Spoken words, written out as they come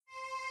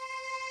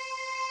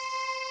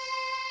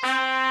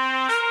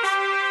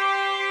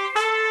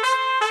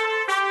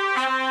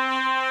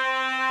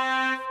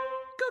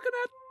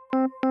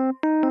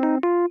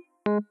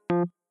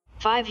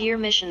5-Year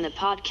Mission, the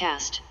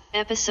podcast,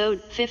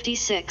 episode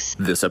 56.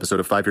 This episode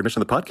of 5-Year Mission,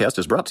 the podcast,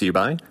 is brought to you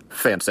by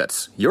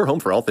Fansets, your home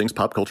for all things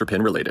pop culture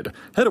pin related.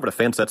 Head over to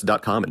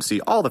fansets.com and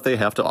see all that they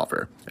have to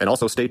offer. And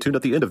also stay tuned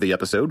at the end of the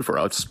episode for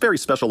a very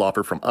special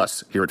offer from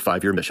us here at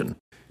 5-Year Mission.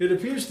 It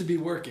appears to be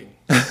working.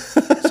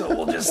 So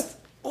we'll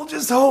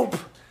just hope.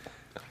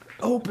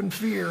 Hope and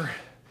fear.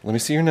 Let me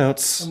see your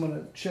notes. I'm going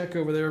to check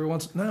over there every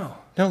once. No,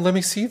 let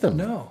me see them.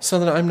 No. So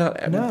that I'm not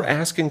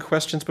asking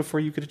questions before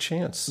you get a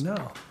chance.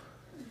 no.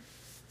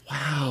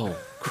 Wow,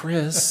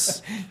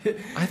 Chris.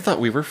 I thought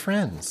we were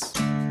friends.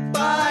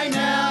 By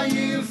now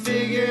you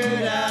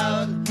figured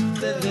out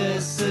that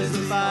this is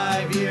the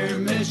 5-Year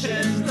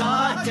Mission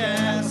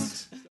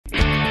podcast.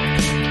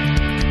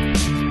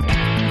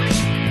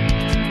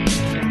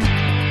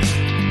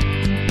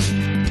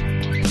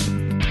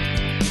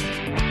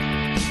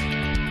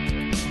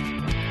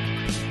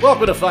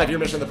 Welcome to 5-Year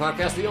Mission, the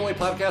podcast, the only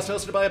podcast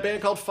hosted by a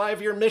band called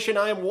 5-Year Mission.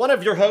 I am one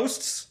of your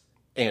hosts,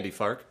 Andy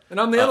Fark. And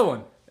I'm the other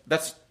one.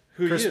 That's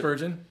who Chris you.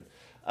 Spurgeon.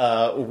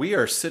 We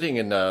are sitting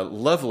in a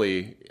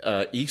lovely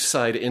east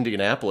side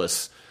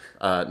Indianapolis,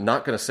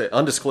 not going to say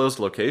undisclosed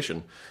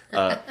location,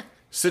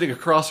 sitting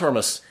across from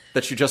us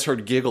that you just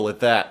heard giggle at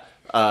that.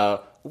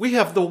 We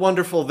have the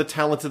wonderful, the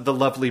talented, the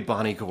lovely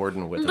Bonnie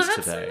Gordon with us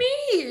today. That's me.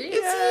 It's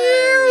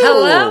you.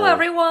 Hello,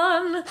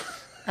 everyone.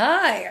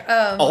 Hi.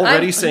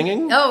 Already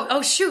singing?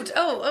 Oh, shoot.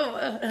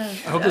 I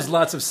hope there's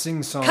lots of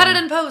sing-song. Cut it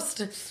in post.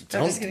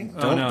 I'm just kidding.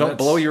 Don't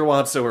blow your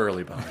wad so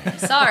early, Bonnie.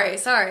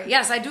 Sorry.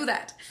 Yes, I do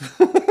that.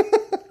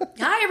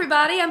 Hi,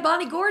 everybody. I'm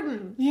Bonnie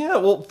Gordon. Yeah,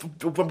 well,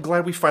 I'm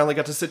glad we finally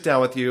got to sit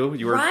down with you.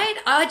 You were Right?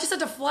 I just had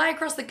to fly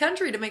across the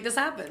country to make this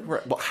happen.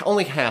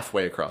 only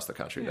halfway across the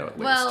country, though, at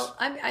least. Well,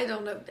 I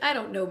don't know. I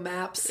don't know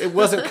maps. It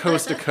wasn't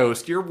coast to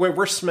coast.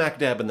 We're smack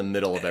dab in the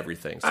middle of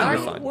everything, so you're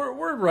fine.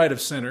 We're right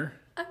of center.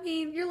 I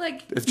mean, you're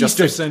like... It's just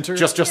East of center.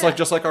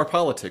 just like our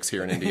politics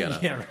here in Indiana.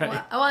 Yeah,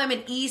 right. Well, I'm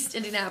in East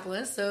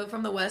Indianapolis, so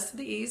from the west to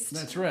the east.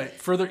 That's right.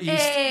 Further east.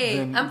 Hey,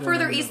 I'm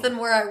further in the east middle. than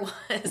where I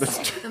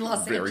was in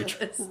Los Very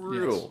Angeles.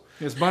 true.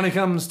 Yes, Bonnie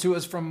comes to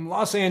us from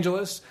Los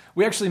Angeles.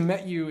 We actually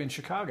met you in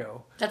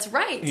Chicago. That's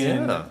right. In,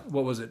 Yeah.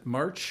 what was it,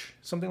 March?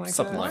 Something like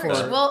Something that? like March.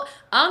 that. Well,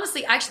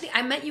 honestly, actually,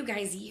 I met you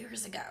guys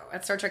years ago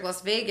at Star Trek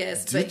Las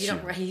Vegas, but Did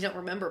you don't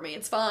remember me.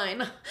 It's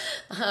fine.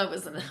 I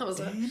was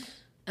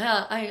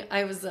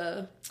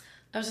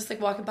just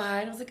like walking by,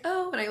 and I was like,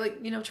 oh, and I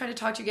trying to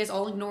talk to you guys.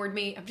 All ignored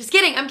me. I'm just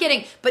kidding. I'm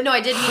kidding. But no,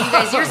 I did meet you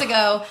guys years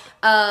ago.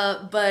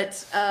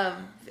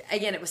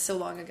 Again, it was so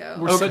long ago.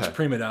 We're such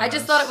prima donnas. I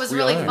just thought it was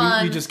really are.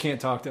 fun. You just can't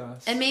talk to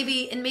us. and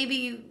maybe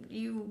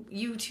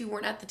you two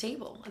weren't at the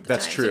table at the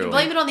That's time. true. So you can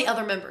blame it on the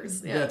other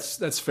members. Yeah.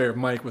 That's fair.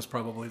 Mike was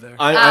probably there.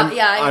 I'm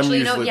actually,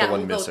 usually the we'll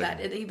one go with missing. that.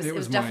 It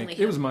was Mike. definitely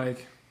him. It was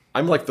Mike.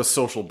 I'm like the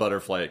social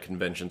butterfly at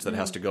conventions that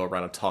has to go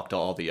around and talk to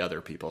all the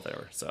other people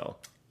there. So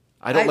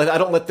I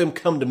don't let them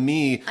come to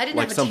me I didn't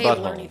like have a some table or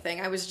butthole. anything.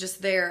 I was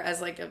just there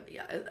as like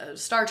a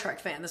Star Trek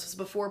fan. This was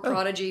before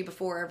Prodigy,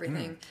 before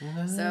everything.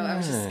 So I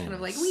was just kind of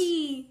like,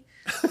 wee.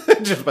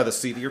 Just by the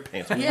seat of your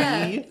pants.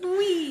 Yeah. Wee.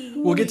 Wee.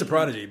 We'll get to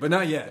Prodigy, but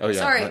not yet. Oh yeah.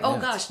 Sorry. not Oh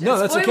yet. gosh. No,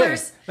 that's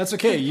Spoilers. okay. That's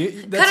okay.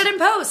 Cut it in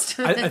post.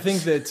 I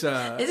think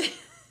that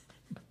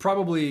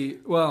probably,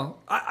 well,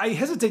 I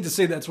hesitate to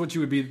say that's what you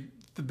would be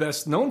the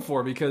best known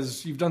for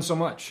because you've done so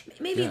much.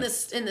 Maybe in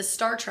the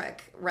Star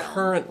Trek realm.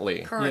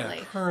 Currently.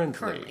 Currently.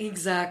 Currently.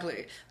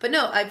 Exactly. But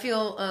no, I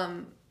feel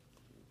I'm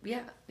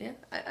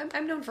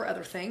known for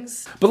other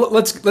things. But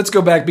let's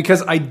go back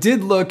because I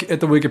did look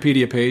at the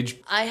Wikipedia page.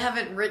 I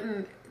haven't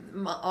written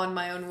on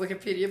my own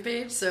Wikipedia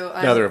page, so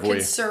Neither I'm have we.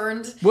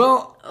 concerned.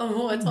 Well,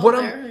 Oh, what's What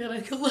on I'm- there? I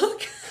gotta go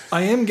look.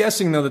 I am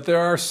guessing though that there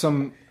are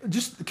some,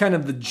 just kind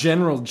of the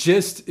general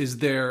gist is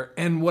there,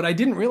 and what I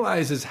didn't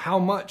realize is how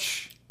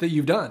much that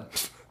you've done.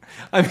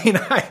 I mean,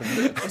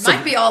 It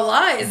might be all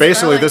lies.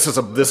 Basically,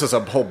 darling. this is a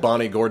whole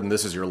Bonnie Gordon.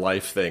 This is your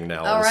life thing now.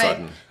 All All of a right.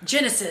 sudden,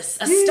 Genesis,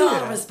 a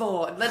star was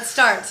born. Let's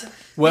start.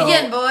 Well,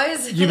 Begin,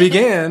 boys. you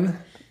began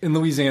in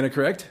Louisiana,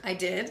 correct? I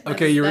did.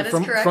 Okay, you're that is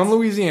correct. from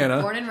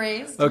Louisiana. Born and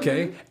raised.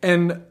 Okay,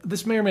 and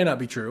this may or may not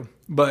be true,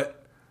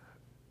 but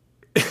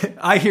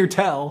I hear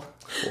tell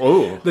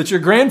oh, that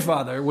your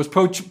grandfather was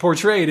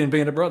portrayed in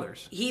Band of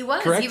Brothers. He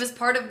was. Correct? He was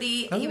part of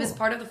the. He was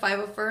part of the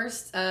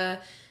 501st.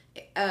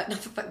 Wait,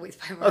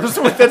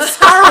 501st. that's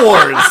Star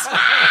Wars.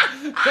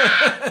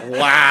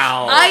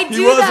 Wow. I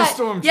do was a that.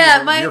 stormtrooper.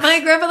 Yeah, my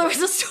grandfather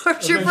was a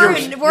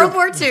stormtrooper in World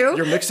War II.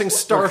 You're mixing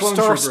Star Clone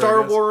Trooper, I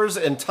Star guess. Wars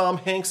and Tom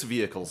Hanks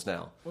vehicles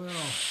now.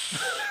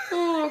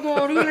 Oh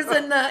god, he was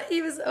in the.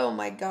 He was. Oh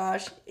my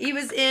gosh, he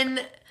was in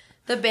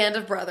the Band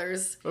of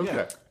Brothers.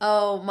 Okay.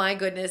 Oh my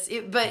goodness!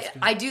 But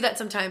I do that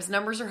sometimes.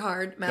 Numbers are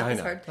hard. Math I is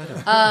know,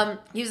 hard.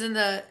 He was in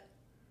the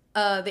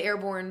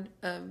Airborne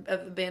of the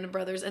Band of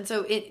Brothers, and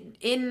so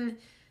in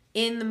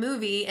the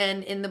movie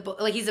and in the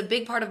book, like he's a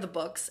big part of the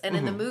books, and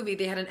in the movie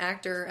they had an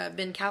actor,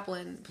 Ben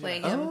Kaplan,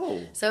 playing him.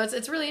 Oh. So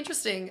it's really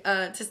interesting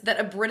that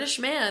a British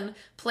man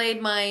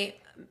played my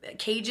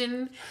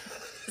Cajun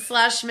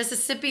 /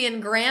 Mississippian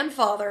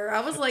grandfather.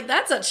 I was like,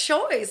 that's a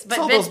choice. But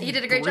All Vince, those he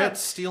did a great job. Brits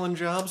stealing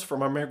jobs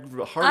from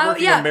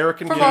hardworking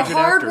American from Cajun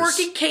our actors.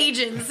 hardworking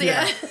Cajuns.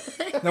 Yeah.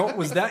 Now,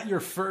 was that your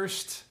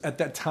first at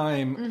that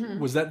time? Mm-hmm.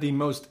 Was that the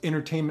most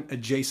entertainment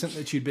adjacent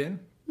that you'd been?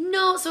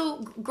 No,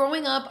 so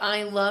growing up,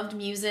 I loved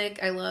music.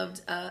 I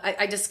loved.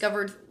 I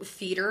discovered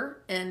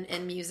theater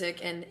and music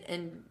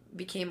and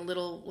became a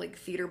little like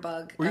theater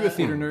bug. Were you a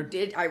theater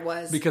nerd? I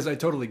was. Because I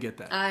totally get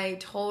that. I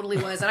totally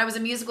was, and I was a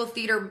musical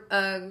theater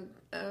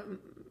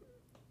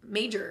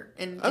major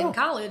in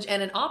college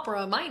and an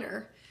opera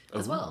minor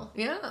as well.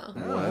 Yeah,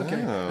 Oh,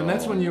 okay. And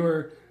that's when you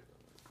were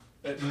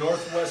at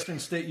Northwestern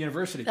State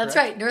University. that's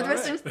correct? right.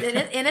 Northwestern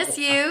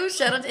NSU.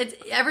 Shout out! It's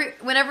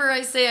whenever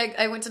I say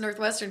I went to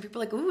Northwestern, people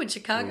are like, "Ooh, in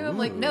Chicago." I'm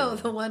like, "No,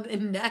 the one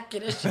in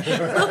Natchitoches,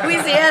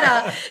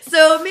 Louisiana."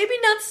 So maybe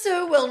not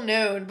so well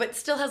known, but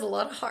still has a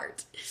lot of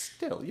heart.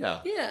 Still,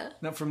 yeah. Yeah.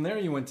 Now, from there,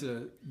 you went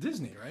to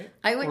Disney, right?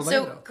 I went.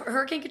 Orlando. So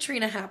Hurricane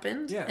Katrina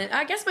happened. Yeah. And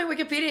I guess my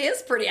Wikipedia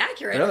is pretty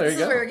accurate. Yeah, there This you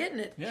is go. where we're getting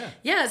it. Yeah.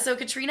 Yeah. So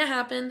Katrina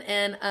happened,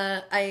 and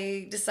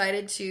I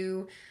decided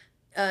to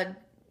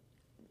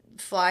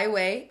fly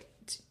away,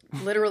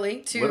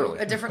 literally, to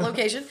a different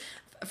location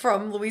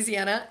from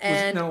Louisiana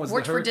and was the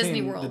worked for Disney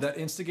hurricane- World. Did that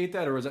instigate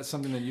that, or was that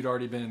something that you'd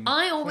already been?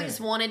 I always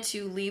planning? wanted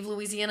to leave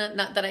Louisiana.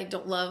 Not that I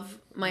don't love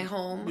my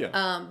home,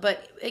 Yeah.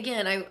 but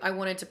again, I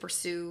wanted to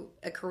pursue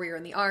a career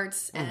in the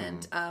arts,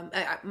 and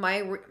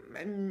my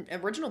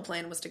original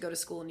plan was to go to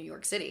school in New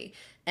York City,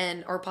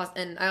 and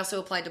I also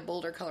applied to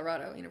Boulder,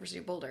 Colorado, University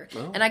of Boulder,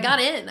 and I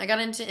got in. I got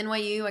into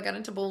NYU, I got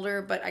into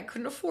Boulder, but I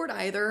couldn't afford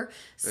either,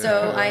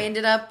 so I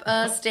ended up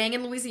staying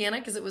in Louisiana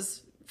because it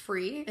was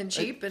free and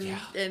cheap and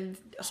home.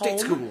 State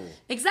school.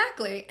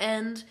 Exactly.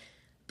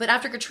 But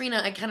after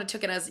Katrina, I kind of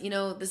took it as,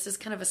 this is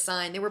kind of a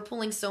sign. They were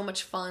pulling so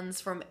much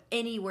funds from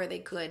anywhere they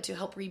could to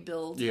help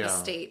rebuild the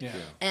state. Yeah.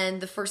 And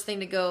the first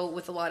thing to go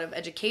with a lot of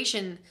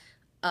education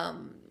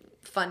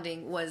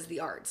funding was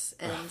the arts.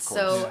 And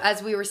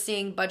as we were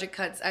seeing budget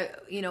cuts,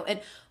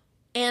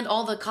 and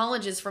all the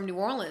colleges from New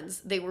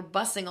Orleans, they were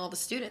busing all the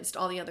students to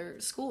all the other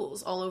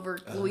schools all over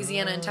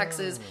Louisiana and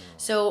Texas.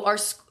 So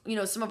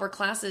some of our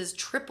classes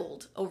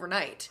tripled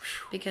overnight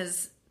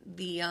because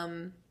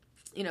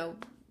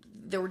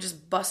there were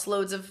just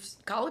busloads of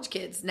college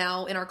kids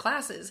now in our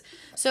classes.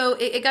 So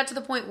it got to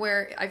the point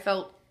where I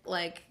felt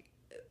like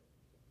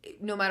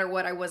no matter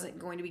what, I wasn't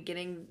going to be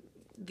getting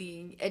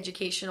the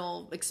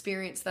educational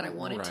experience that I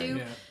wanted to.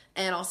 Yeah.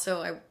 And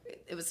also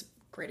it was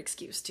great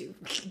excuse to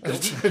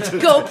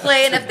go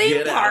play in a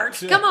theme park.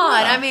 Come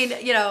on. I mean,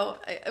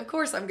 of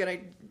course I'm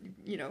going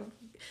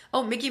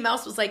to, Mickey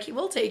Mouse was like, he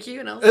will take you.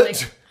 And I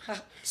was like,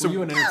 so were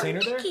you an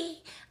entertainer there?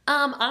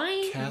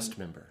 Cast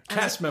member.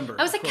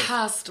 I was a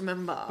cast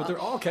member. But they're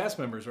all cast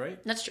members, right?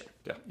 That's true.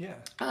 Yeah.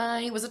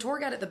 I was a tour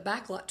guide at the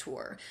Backlot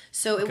Tour.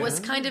 So it was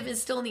kind of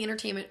still in the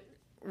entertainment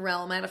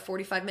realm. I had a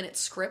 45-minute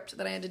script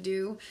that I had to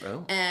do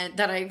and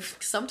that I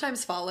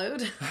sometimes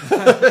followed.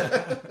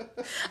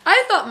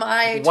 I thought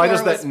my tour Why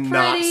does that was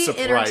not pretty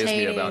surprise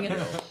me entertaining. about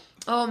you?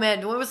 Oh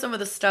man, what was some of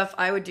the stuff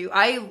I would do?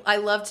 I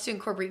loved to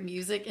incorporate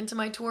music into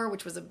my tour,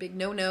 which was a big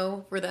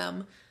no-no for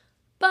them.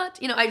 But,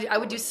 I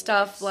would do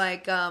stuff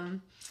like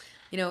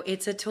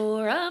it's a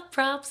tour of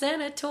props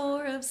and a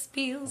tour of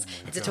spiels.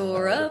 It's a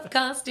tour of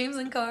costumes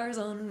and cars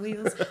on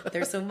wheels.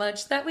 There's so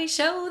much that we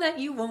show that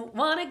you won't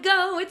want to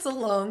go. It's a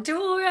long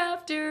tour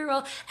after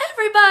all.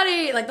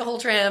 Everybody, like the whole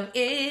tram,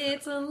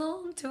 it's a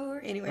long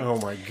tour. Anyway. Oh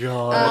my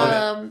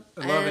God.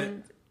 I love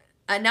it.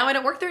 And now I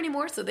don't work there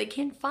anymore, so they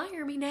can't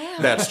fire me now.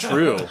 That's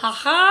true.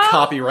 Ha-ha.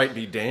 Copyright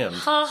be damned.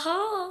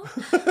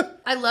 Ha-ha.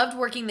 I loved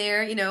working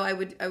there. I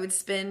would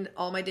spend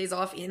all my days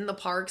off in the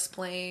parks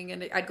playing,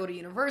 and I'd go to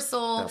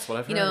Universal. That's what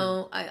I've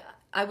heard.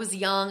 I was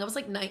young. I was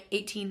like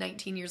 18,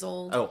 19 years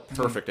old. Oh,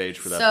 perfect age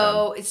for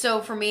that.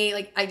 So for me,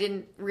 like, I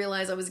didn't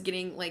realize I was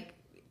getting like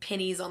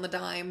pennies on the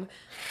dime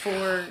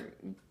for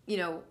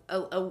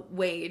a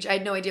wage. I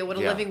had no idea what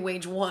a living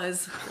wage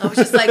was. I was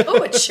just like,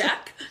 oh, a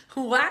check.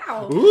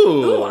 Wow.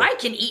 Ooh, I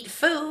can eat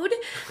food.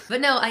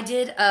 But no, I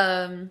did.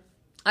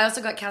 I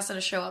also got cast on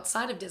a show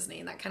outside of Disney,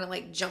 and that kind of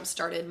like jump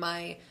started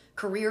my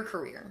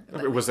career.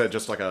 Was that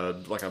just like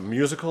a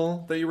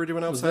musical that you were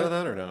doing outside of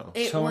that, or no?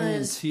 It Tony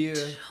was and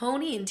Tia.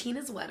 Tony and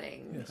Tina's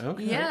wedding. Yes.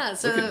 Okay. Yeah.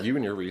 So look at you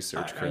and your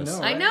research, Chris. I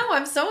know. I know.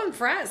 I'm so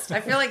impressed.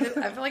 I feel like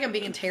I'm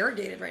being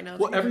interrogated right now.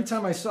 Well, every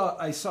time I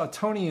saw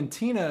Tony and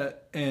Tina,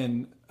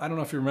 and I don't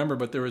know if you remember,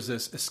 but there was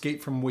this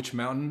Escape from Witch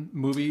Mountain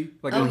movie,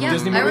 like a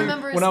Disney movie, I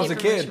remember when I was a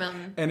Escape from kid, Witch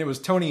Mountain. and it was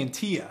Tony and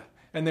Tia,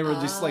 and they were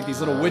just like these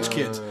little witch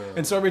kids,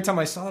 and so every time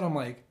I saw it, I'm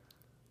like,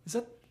 is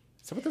that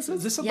what this is?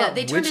 Is this about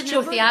they turned witch it into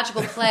children? a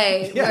theatrical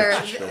play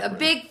where a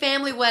big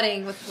family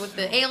wedding with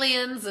the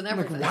aliens and Like,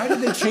 everything. why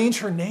did they change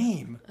her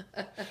name?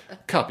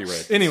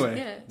 Copyright.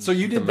 Anyway, so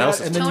you did mouse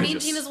that, is and then Tony you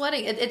and Tina's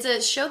Wedding. It's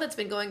a show that's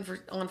been going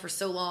on for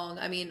so long.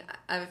 I mean,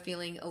 I have a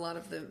feeling a lot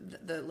of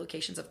the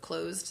locations have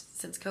closed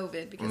since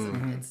COVID because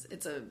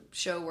it's a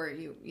show where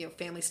you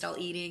family style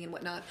eating and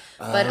whatnot.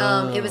 But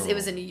it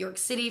was in New York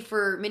City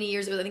for many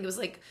years. I think it was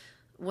like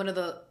one of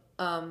the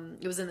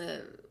it was in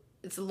the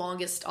it's the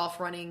longest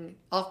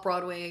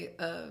off-Broadway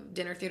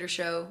dinner theater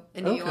show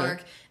in New Okay.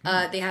 York.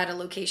 They had a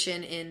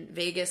location in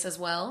Vegas as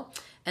well.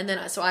 And then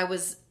I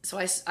was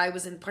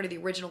in part of the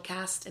original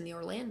cast in the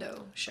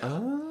Orlando show.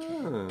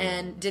 Oh.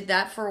 And did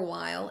that for a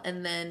while,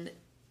 and then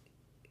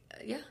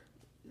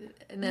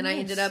and then I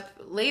ended up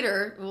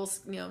later,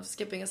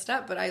 skipping a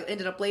step, but I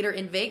ended up later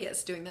in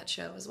Vegas doing that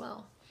show as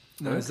well.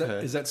 No, is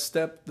that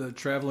Step the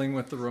Traveling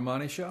with the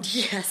Romani show?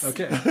 Yes.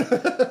 Okay.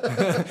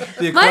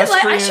 My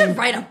life, I should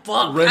write a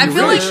book. I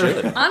feel like,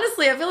 should.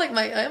 honestly, I feel like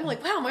I'm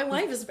like, wow, my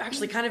life is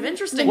actually kind of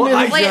interesting. Well,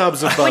 When you play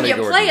jobs of when Bonnie you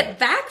play Gordon. it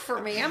back for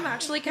me, I'm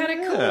actually kind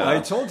of cool. I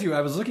told you,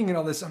 I was looking at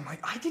all this. I'm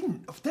like,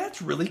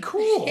 that's really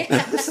cool.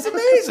 This is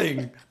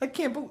amazing. I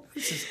can't believe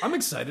I'm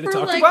excited to For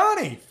talk like to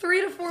Bonnie.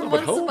 3 to 4 months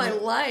of home. my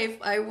life,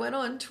 I went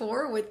on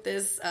tour with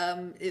this.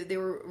 They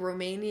were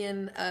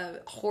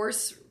Romanian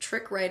horse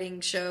trick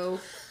riding show.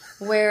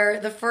 Where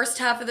the first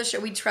half of the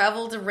show, we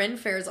traveled to Ren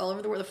fairs all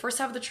over the world. The first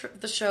half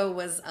of the show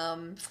was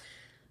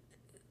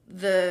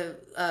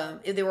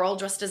they were all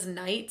dressed as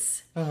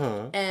knights,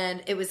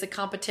 and it was a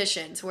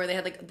competition. So where they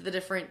had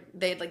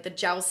the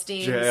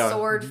jousting,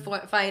 sword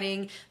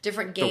fighting,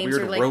 different games.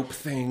 weird or like rope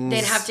things.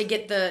 They'd have to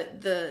get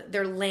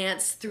their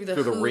lance through the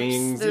the hoops,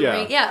 rings,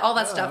 yeah. all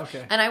that stuff.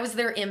 okay. And I was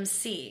their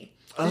MC.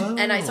 Oh.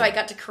 And so I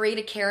got to create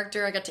a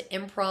character. I got to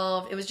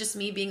improv. It was just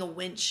me being a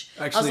winch.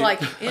 Actually, I was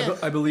like, yeah.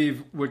 I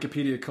believe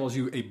Wikipedia calls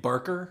you a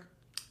barker.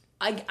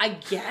 I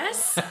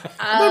guess.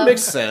 That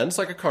makes sense,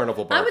 like a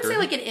carnival barker. I would say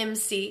like an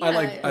MC. I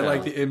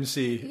like the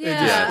MC.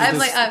 Yeah, it I'm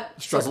like,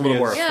 struck Sounds a me little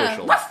more as- yeah,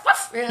 official. woof,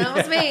 woof. That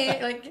was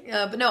me.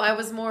 But no, I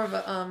was more of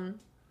a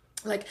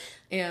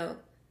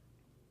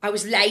I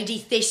was Lady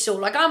Thistle.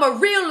 Like, I'm a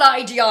real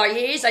lady, I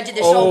is. I did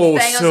this whole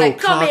thing. I was so like,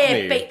 come Cockney.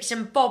 here, babes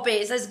and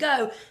bobbies, let's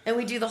go. And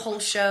we do the whole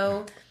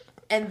show.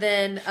 And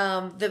then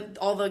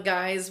all the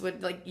guys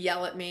would like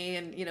yell at me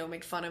and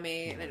make fun of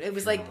me. And it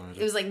was like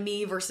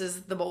me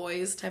versus the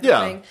boys type Yeah.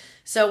 of thing.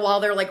 So while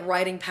they're like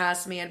riding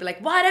past me, I'd be like,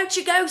 "Why don't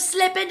you go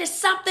slip into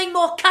something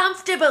more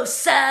comfortable,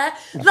 sir?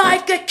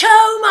 Like a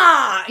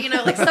coma,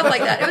 like stuff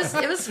like that."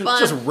 It was fun.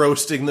 Just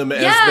roasting them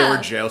as Yeah. they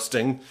were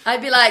jousting.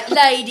 I'd be like,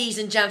 "Ladies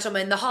and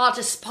gentlemen, the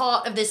hardest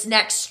part of this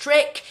next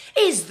trick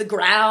is the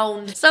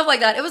ground." Stuff like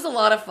that. It was a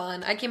lot of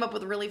fun. I came up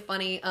with really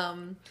funny,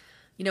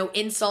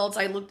 insults.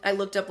 I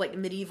looked up like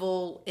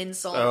medieval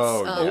insults.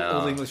 Oh, yeah.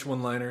 Old English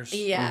one-liners.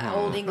 Yeah,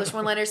 Old English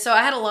one-liners. So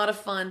I had a lot of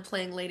fun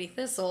playing Lady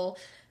Thistle.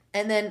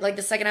 And then like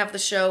the second half of the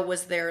show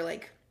was their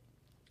like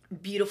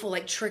beautiful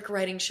like trick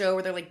riding show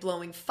where they're like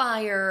blowing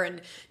fire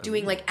and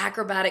doing like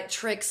acrobatic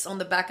tricks on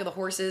the back of the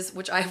horses,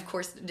 which I of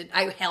course did.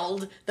 I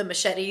held the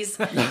machetes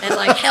and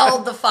like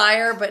held the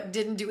fire, but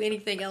didn't do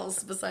anything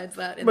else besides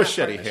that. In that part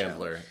Machete of the show.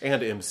 handler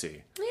and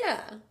MC.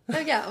 Yeah.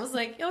 I was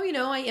like,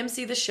 I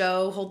MC the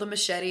show, hold the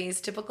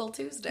machetes, typical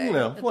Tuesday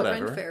at the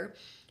whatever. Ren Fair.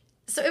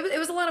 So it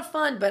was a lot of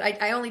fun, but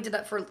I only did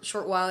that for a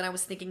short while, and I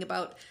was thinking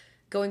about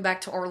going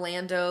back to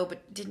Orlando,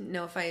 but didn't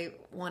know if I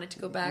wanted to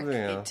go back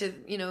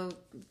to,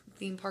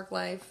 theme park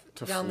life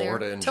down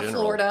Florida there. in To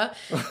general. Florida.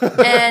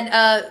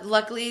 And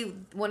luckily,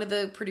 one of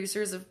the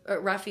producers of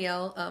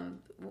Raphael,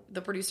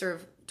 the producer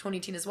of Tony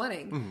Tina's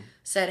Wedding,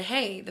 said,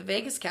 "Hey, the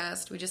Vegas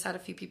cast, we just had a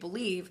few people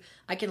leave.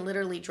 I can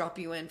literally drop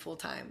you in full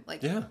time.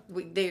 Like, Yeah.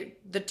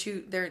 the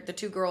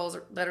two girls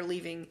that are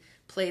leaving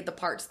played the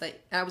parts that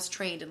I was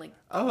trained in, like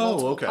Oh,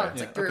 multiple okay. parts,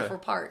 Yeah, like 3 or okay. 4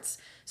 parts.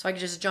 So I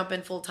could just jump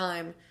in full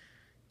time,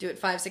 do it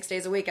 5-6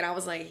 days a week, and I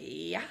was like,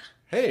 yeah."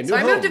 Hey, new So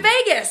I moved to home.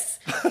 Vegas.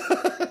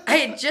 I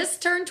had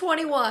just turned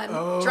 21,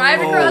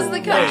 driving across the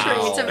country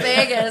wow. to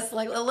Vegas,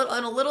 like in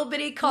a little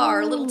bitty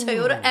car, a little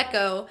Toyota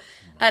Echo.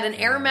 Had an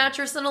air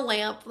mattress and a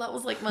lamp. That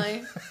was like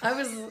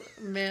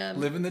man,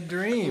 Living the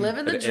dream.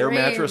 living the An dream. air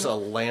mattress, a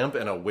lamp,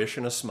 and a wish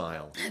and a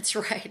smile. That's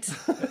right.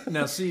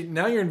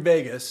 Now you're in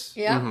Vegas.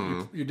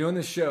 Yeah. You're doing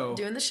the show.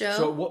 Doing the show.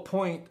 So at what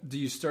point do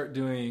you start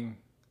doing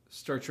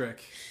Star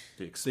Trek?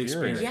 The experience.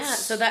 experience. Yeah,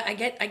 so that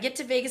I get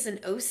to Vegas in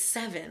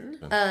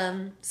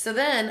 2007. So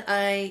then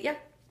I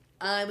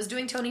was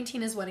doing Tony and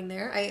Tina's Wedding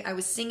there. I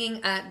was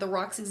singing at the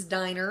Roxy's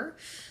Diner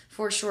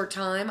for a short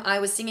time. I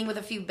was singing with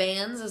a few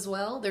bands as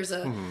well. There's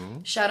a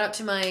shout out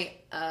to my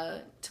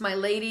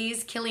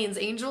ladies, Killian's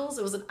Angels.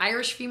 It was an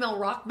Irish female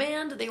rock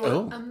band. They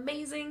were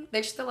amazing.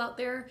 They're still out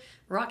there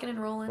rocking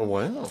and rolling.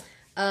 Oh,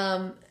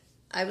 wow.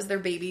 I was their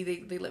baby.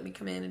 They let me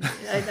come in, and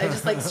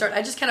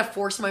I just kind of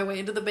forced my way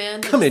into the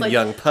band. Come Just in, like,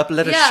 young pup.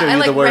 Let us yeah, show I you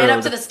like the world. ran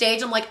up to the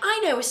stage. I'm like,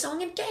 I know a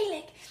song in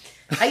Gaelic.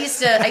 I used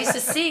to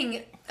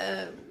sing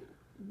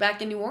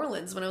back in New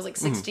Orleans when I was like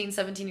 16,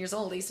 17 years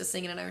old. I used to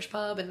sing in an Irish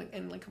pub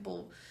and like a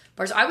couple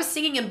bars. I was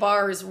singing in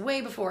bars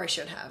way before I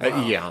should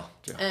have. Yeah.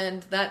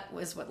 And that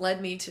was what led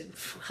me to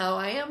how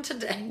I am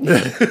today.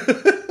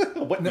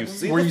 What you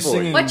see Were you before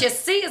singing- What you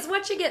see is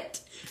what you get.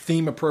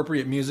 Theme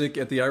appropriate music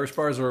at the Irish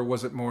bars, or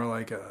was it more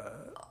like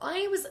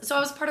I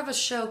was part of a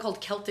show called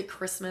Celtic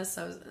Christmas.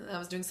 I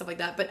was doing stuff like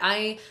that, but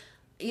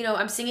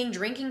I'm singing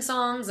drinking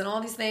songs and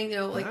all these things,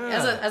 like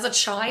as a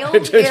child,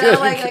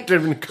 like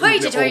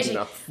Old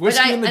enough.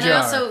 Whiskey in the I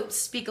jar. also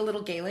speak a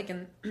little Gaelic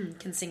and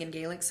can sing in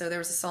Gaelic. So there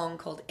was a song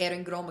called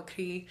Erin Groma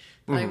Cree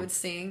that I would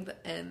sing,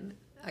 and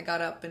I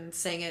got up and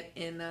sang it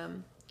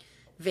in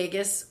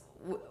Vegas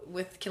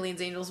with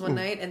Killian's Angels one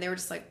night, and they were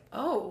just like,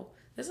 "Oh,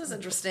 this is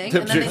interesting."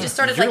 And then they just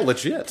started You're like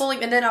legit.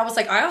 pulling, and then I was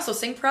like, "I also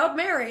sing Proud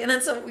Mary," and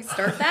then so we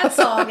start that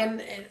song,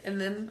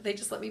 and then they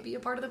just let me be a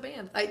part of the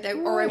band,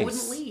 or I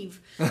wouldn't leave.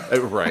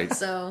 Right.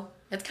 So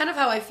it's kind of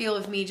how I feel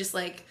of me just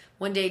like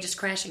one day just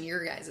crashing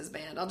your guys'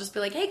 band. I'll just be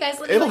like, "Hey guys,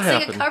 let me It'll like, sing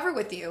happen. a cover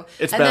with you,"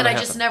 It's and bound then to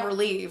I just happen. never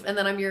leave, and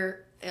then I'm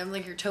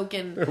like your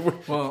token.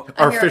 Well,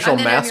 Our I'm official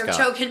I'm mascot.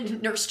 your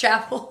token Nurse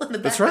Chapel in the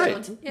That's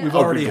background. right. Yeah. we've Oh,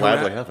 we already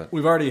gladly have it.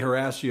 we've already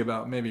harassed you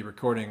about maybe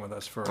recording with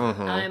us for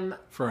I'm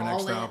for our all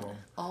next in. album.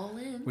 All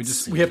in.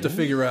 We have to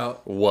figure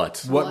out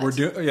What? what we're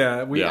doing.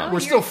 Yeah, Yeah. we're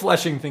still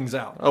fleshing things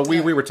out. Oh,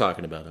 we were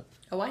talking about it.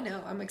 Oh, I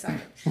know. I'm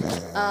excited.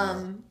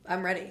 I'm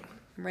ready.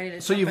 I'm ready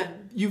to So jump you've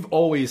in. you've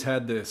always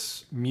had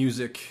this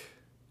music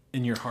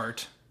in your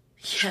heart,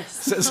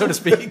 Yes. so to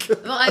speak.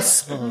 Well,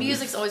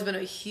 music's always been a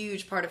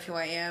huge part of who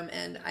I am,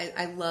 and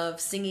I love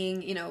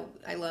singing.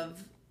 I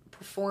love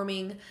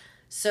performing.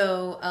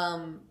 So,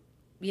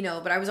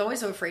 but I was always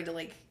so afraid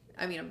to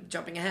I'm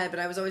jumping ahead, but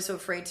I was always so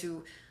afraid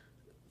to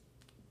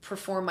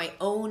perform my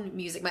own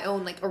music, my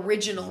own like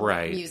original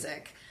Right.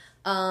 music.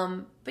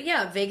 But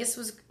yeah, Vegas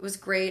was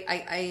great.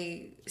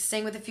 I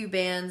sang with a few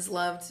bands,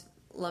 loved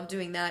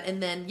doing that,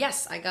 and then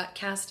yes, I got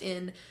cast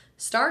in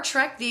Star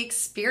Trek: The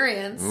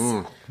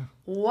Experience.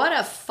 What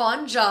a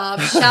fun job.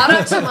 Shout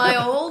out to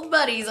my old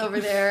buddies over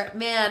there.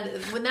 Man,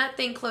 when that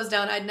thing closed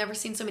down, I'd never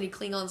seen so many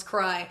Klingons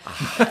cry.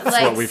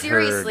 what we've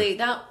seriously,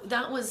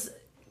 that was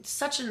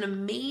such an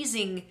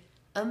amazing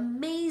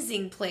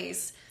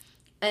place.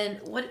 And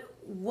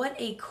what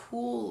a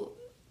cool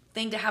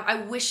thing to have.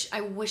 I wish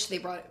they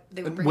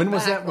would bring When it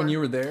was back, that when or- you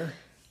were there?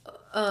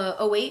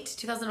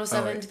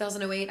 2007, 08.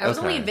 2008. I was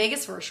only Okay. in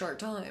Vegas for a short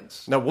time.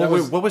 Now, what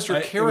was your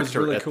it was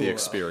character really at cool, the though.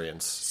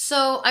 experience?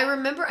 So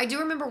I do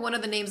remember one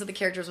of the names of the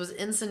characters was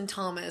Ensign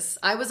Thomas.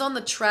 I was on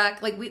the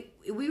track, like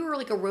we were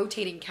like a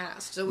rotating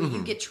cast, so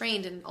you get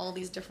trained in all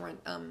these different,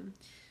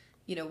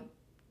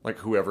 Like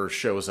whoever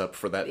shows up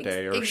for that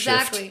day or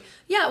exactly. shift.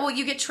 Yeah, well,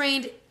 you get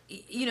trained.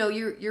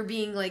 You're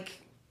being like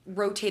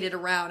rotated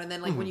around, and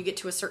then like when you get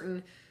to a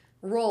certain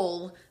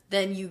role,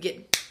 then you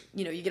get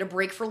a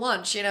break for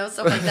lunch, stuff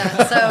like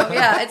that. So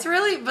yeah, it's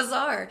really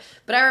bizarre.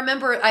 But I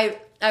remember I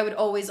would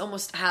always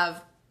almost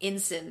have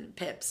ensign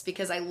pips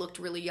because I looked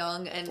really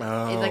young, and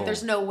like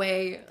there's no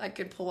way I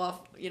could pull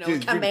off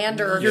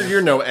commander.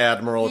 You're no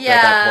admiral at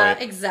Yeah, that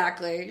point.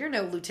 exactly. You're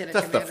no lieutenant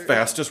That's the commander.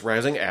 fastest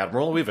rising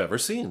admiral we've ever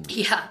seen.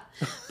 Yeah,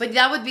 but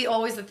that would be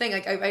always the thing.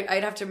 Like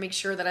I'd have to make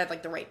sure that I had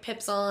like the right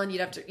pips on.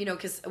 You'd have to,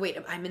 because wait,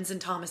 I'm Ensign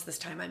Thomas this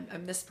time.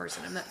 I'm this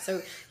person. I'm that.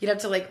 So you'd have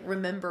to like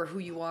remember who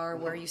you are,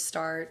 where you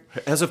start.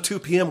 As of 2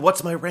 p.m.,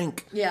 what's my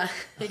rank? Yeah,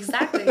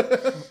 exactly.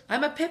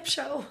 I'm a pip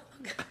show.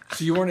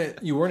 So you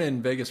weren't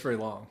in Vegas very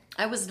long.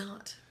 I was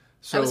not.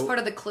 So I was part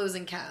of the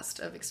closing cast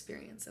of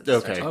Experience. Of the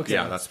Star Okay, Trek. Okay.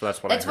 yeah, that's what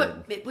That's I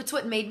heard. it's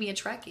what made me a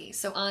Trekkie.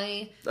 So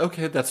I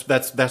Okay,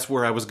 that's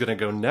where I was going to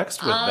go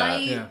next with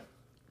that. yeah.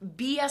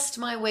 BS'd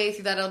my way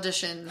through that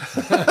audition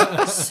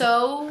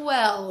so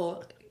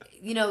well,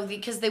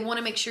 because they want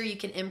to make sure you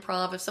can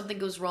improv. If something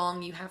goes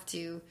wrong, you have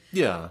to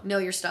Yeah. know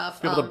your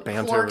stuff. Be able to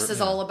banter, Quarks is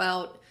yeah. all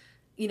about,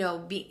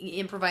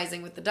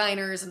 improvising with the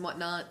diners and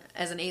whatnot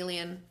as an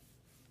alien.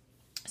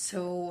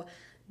 So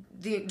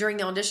during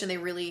the audition, they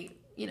really,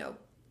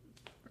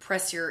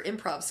 press your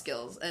improv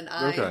skills. And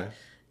Okay.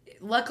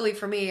 luckily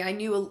for me, I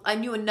knew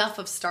enough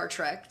of Star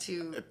Trek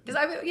because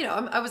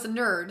I was a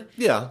nerd.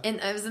 Yeah. And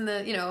I was in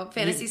the,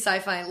 fantasy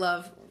sci-fi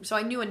love. So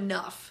I knew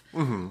enough.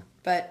 Mm-hmm.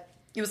 But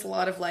it was a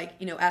lot of like,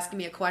 asking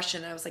me a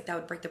question. And I was like, that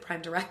would break the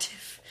prime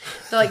directive.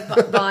 So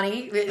like,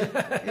 Bonnie,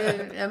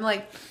 I'm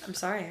like, I'm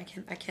sorry,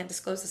 I can't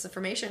disclose this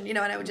information, and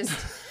I would just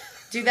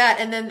do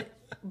that. And then,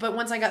 but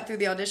once I got through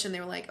the audition,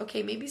 they were like,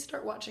 okay, maybe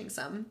start watching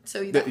some.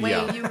 So that way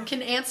Yeah. you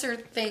can answer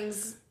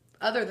things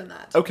other than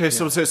that. Okay,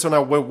 so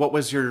now what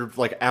was your,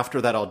 like, after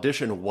that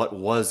audition, what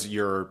was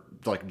your,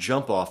 like,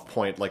 jump off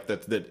point, like,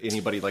 that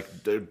anybody, like,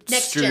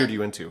 Next steered gen.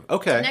 you into?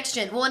 Okay. Next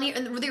gen. Well,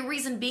 and the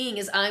reason being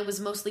is I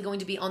was mostly going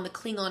to be on the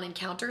Klingon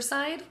encounter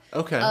side.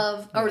 Okay.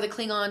 Or the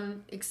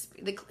Klingon.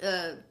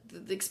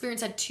 The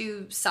experience had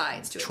two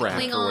sides to it. Track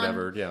the or Klingon,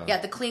 whatever, yeah. Yeah,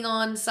 the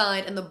Klingon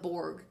side and the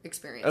Borg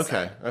experience.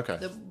 Okay, side. okay.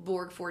 The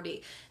Borg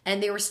 4D,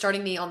 and they were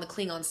starting me on the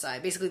Klingon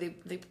side. Basically,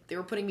 they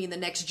were putting me in the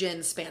next gen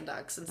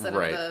spandex instead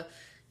Right. of the.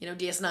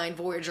 DS9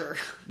 Voyager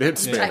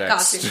It's type spandex.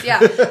 costumes. Yeah,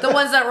 the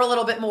ones that were a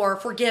little bit more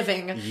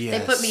forgiving. They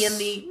Yes. put me in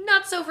the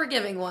not so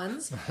forgiving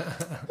ones.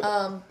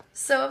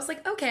 So I was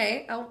like,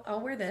 okay,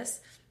 I'll wear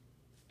this.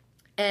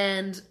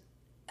 And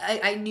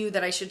I knew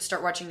that I should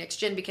start watching Next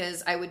Gen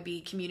because I would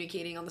be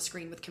communicating on the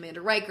screen with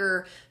Commander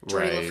Riker, Geordi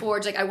Right.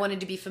 LaForge. Like I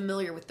wanted to be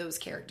familiar with those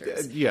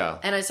characters. Yeah.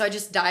 And so I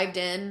just dived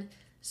in,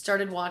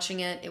 started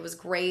watching it. It was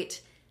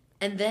great.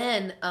 And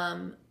then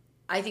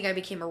I think I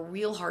became a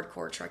real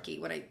hardcore Trekkie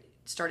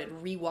started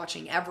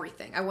rewatching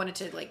everything. I wanted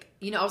to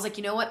I was like,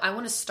 you know what? I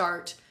want to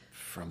start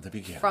From the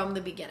beginning. from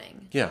the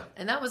beginning. Yeah.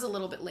 And that was a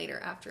little bit later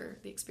after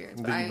the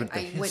experience. But The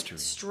I went history.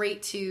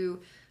 straight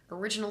to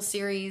original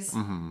series,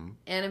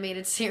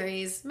 animated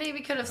series.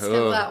 Maybe could have Ugh.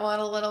 skipped that one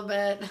a little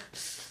bit.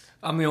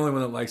 I'm the only one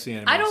that likes the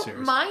animated I don't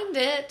series. mind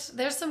it.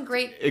 There's some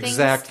great things.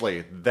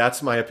 Exactly.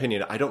 That's my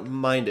opinion. I don't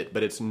mind it,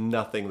 but it's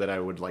nothing that I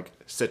would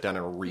sit down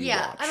and rewatch.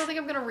 Yeah, I don't think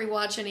I'm going to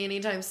rewatch any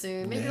anytime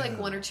soon. Maybe like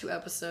 1 or 2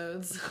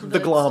 episodes. The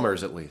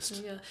Glommers, at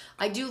least. Yeah,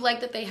 I do like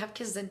that they have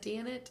Kazenti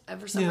in it.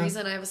 For some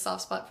reason, I have a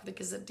soft spot for the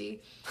Kazenti.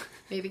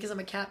 Maybe because I'm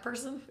a cat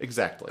person.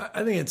 Exactly.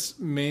 I think it's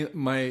the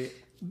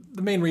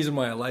main reason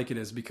why I like it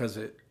is because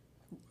it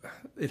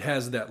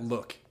has that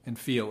look and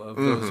feel of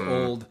those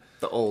old.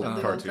 The old The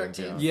old cartoons.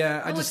 cartoons.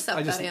 Yeah, I'll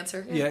accept that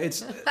answer. Yeah,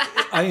 it's.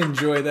 I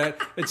enjoy that.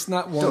 It's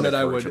not one Don't that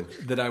I encourage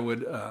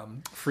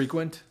would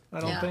frequent. I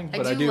don't Yeah, think, I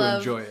but I do do love-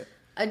 enjoy it.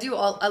 I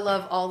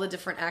love all the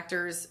different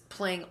actors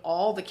playing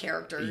all the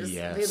characters.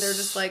 Yes. They're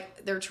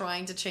just they're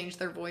trying to change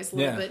their voice a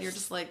little Yeah. bit. And you're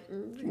just like,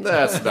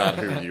 That's not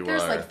who you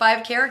there's are.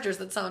 5 characters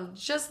that sound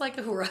just like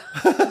Uhura.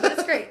 But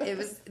it's great.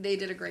 They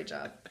did a great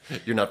job.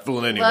 You're not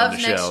fooling anyone on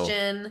Loved the Next show.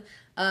 Gen.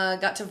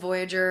 Got to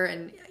Voyager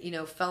and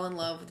fell in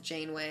love with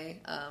Janeway.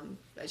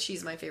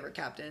 She's my favorite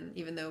captain,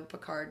 even though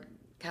Picard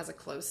has a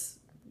close,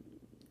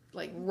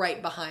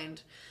 right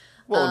behind.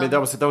 Well, I mean,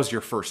 that was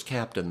your first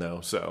captain,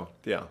 though, so,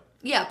 yeah.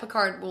 Yeah,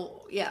 Picard.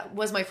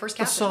 Was my first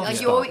captain. soft Like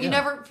spot, you yeah.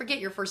 never forget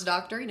your first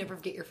Doctor. You never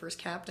forget your first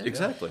captain.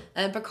 Exactly.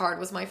 And Picard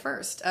was my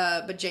first.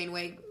 But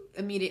Janeway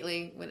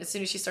immediately, as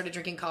soon as she started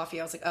drinking coffee,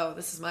 I was like, oh,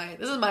 this is my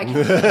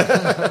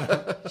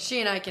captain.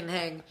 She and I can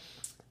hang.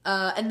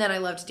 And then I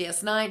loved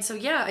DS9. So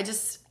yeah, I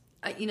just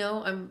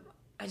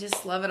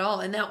love it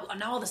all. And now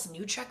all this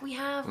new Trek we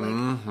have, oh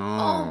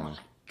my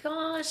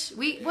gosh,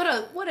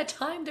 what a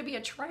time to be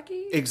a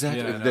Trekkie.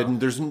 Exactly. Yeah, I know. Then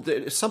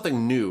there's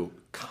something new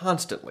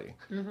constantly.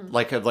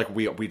 Like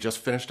we just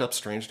finished up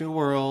Strange New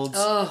Worlds.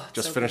 Oh,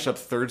 just so finished good. up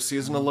 3rd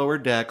season of Lower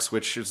Decks,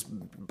 which is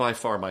by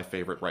far my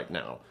favorite right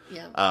now.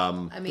 Yeah.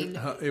 I mean,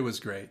 It was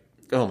great.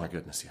 Oh my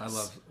goodness,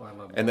 yes. I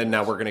love. And then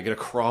now we're going to get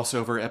a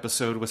crossover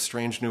episode with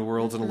Strange New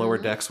Worlds and Lower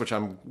Decks, which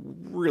I'm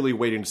really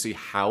waiting to see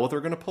how they're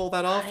going to pull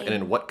that off and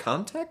in what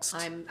context.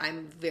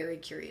 I'm very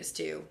curious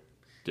too.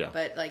 Yeah.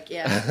 But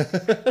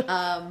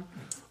yeah.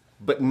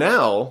 But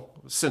now,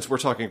 since we're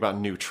talking about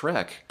new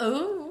Trek,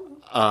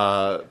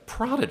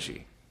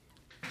 Prodigy.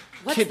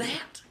 What's Kid-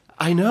 that?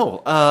 I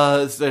know.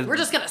 We're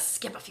just gonna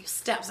skip a few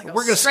steps. And go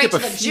We're going to straight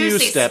skip a to the few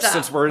juicy steps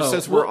stuff.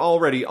 since we're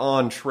already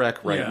on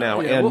Trek right Yeah,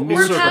 now, yeah, and we'll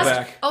We're circle past.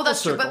 back. Oh,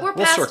 that's We'll true. But circle. we're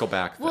We'll past. circle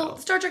back, though. Well,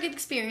 Star Trek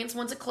Experience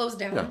once it closed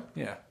down.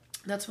 Yeah.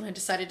 That's when I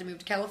decided to move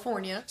to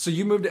California. So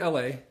you moved to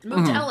LA.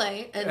 Moved to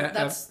LA, and Uh,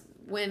 that's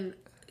when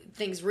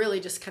things really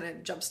just kind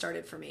of jump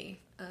started for me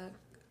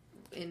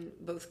in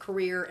both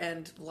career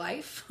and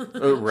life.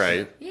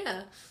 right.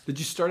 Yeah. Did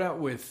you start out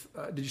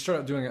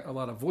doing a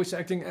lot of voice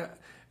acting?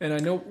 And I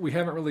know we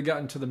haven't really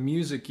gotten to the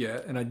music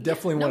yet, and I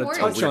definitely no want to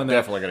worries. touch We're on that.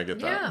 definitely going to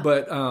get that. Yeah.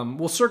 But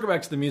we'll circle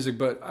back to the music.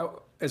 But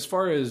as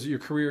far as your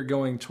career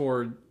going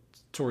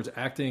towards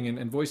acting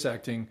and voice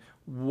acting,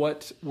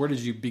 where did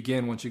you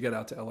begin once you got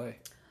out to LA?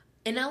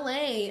 In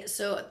LA,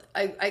 so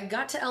I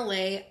got to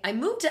LA. I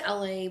moved to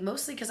LA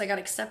mostly because I got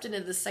accepted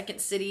into the Second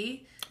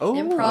City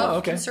Improv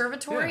okay.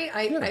 Conservatory. Yeah,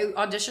 I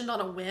auditioned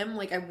on a whim.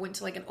 I went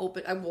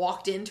to I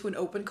walked into an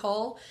open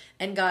call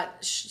and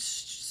got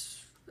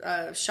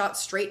shot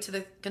straight to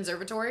the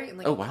conservatory, and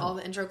Oh, wow. all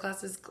the intro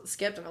classes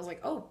skipped, and I was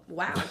like, oh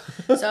wow.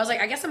 So I was like,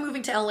 I guess I'm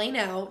moving to LA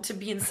now to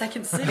be in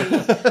Second City.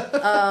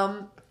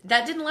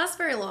 That didn't last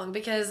very long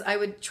because I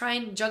would try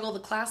and juggle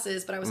the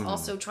classes, but I was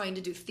also trying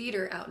to do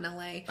theater out in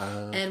LA.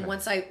 And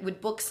once I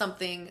would book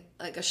something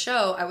like a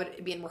show, I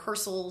would be in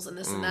rehearsals and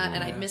this and that,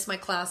 and I'd miss my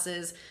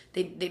classes.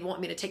 They'd want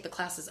me to take the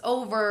classes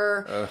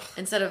over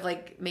instead of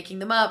making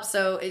them up.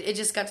 So it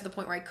just got to the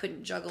point where I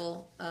couldn't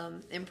juggle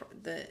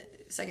the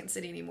Second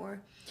City anymore.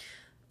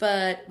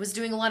 But was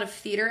doing a lot of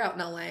theater out in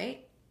LA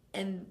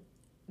and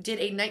did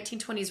a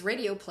 1920s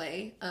radio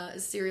play, a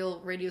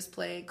serial radios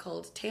play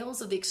called Tales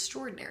of the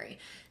Extraordinary.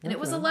 And it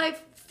was a live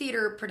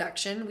theater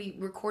production. We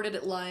recorded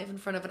it live in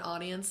front of an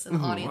audience, and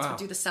the audience Wow. would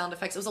do the sound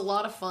effects. It was a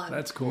lot of fun.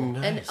 That's cool.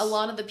 And a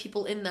lot of the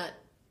people in that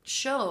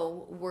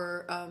show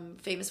were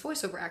famous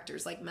voiceover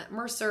actors like Matt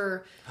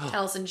Mercer,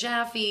 Taliesin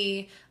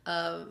Jaffe,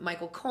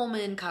 Michael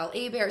Coleman, Kyle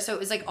Hebert. So it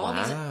was all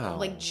Wow.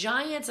 these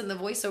giants in the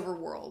voiceover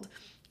world.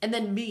 And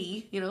then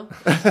me, and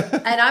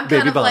I'm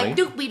kind of Bonnie.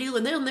 doopy-doo,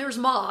 and then there's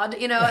Maude,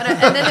 and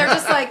then they're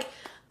just like,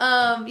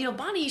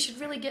 Bonnie, you should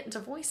really get into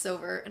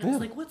voiceover. And I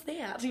was like, what's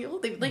that?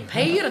 They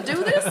pay you to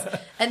do this?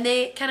 And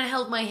they kind of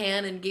held my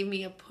hand and gave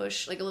me a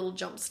push, a little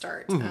jump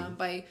start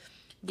by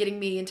getting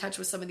me in touch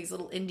with some of these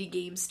little indie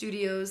game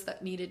studios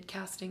that needed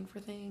casting for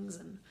things.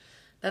 And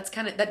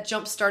that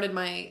jump started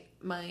my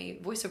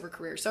voiceover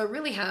career. So I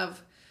really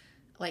have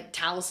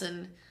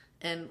Taliesin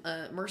and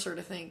Mercer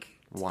to thank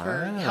for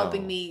Wow.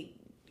 helping me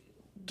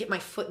get my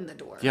foot in the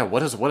door. Yeah,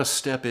 what a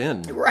step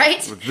in. Right?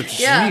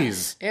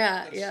 Jeez.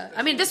 Yeah.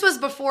 I mean, this was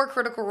before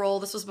Critical Role.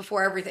 This was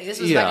before everything. This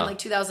was Yeah. back in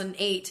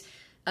 2008.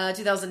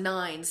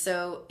 2009.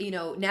 So,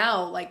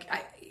 now,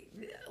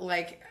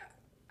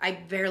 I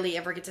barely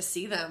ever get to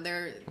see them.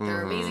 They're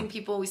amazing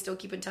people. We still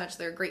keep in touch.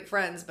 They're great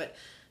friends, but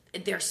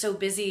they're so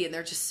busy and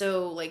they're just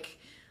so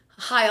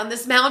high on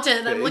this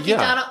mountain. I'm looking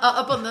down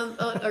up on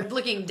the, or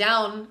looking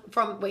down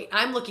from. Wait,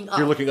 I'm looking up.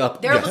 You're looking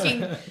up. They're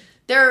looking.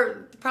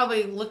 They're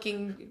probably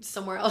looking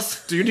somewhere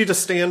else. Do you need to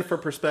stand for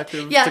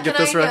perspective to get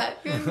this right?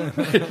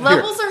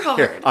 Levels are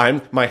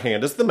hard. My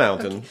hand is the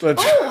mountain.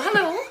 Oh,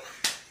 hello.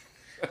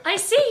 I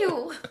see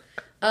you.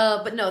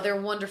 But no,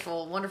 they're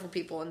wonderful, wonderful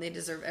people, and they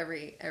deserve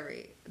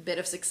every bit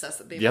of success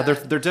that they've had.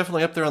 They're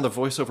definitely up there on the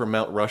voiceover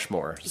Mount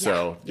Rushmore.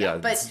 So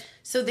But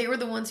so they were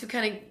the ones who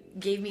kind of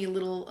gave me a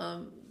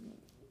little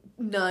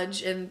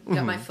nudge and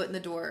got my foot in the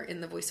door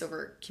in the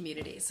voiceover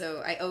community.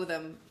 So I owe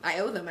them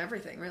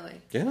everything,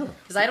 really. Yeah.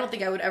 Because I don't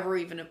think I would ever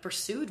even have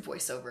pursued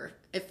voiceover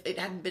if it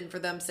hadn't been for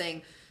them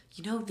saying,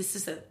 this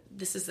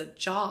is a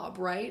job,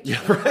 right? Yeah,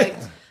 and right.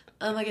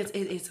 I'm like,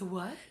 it's a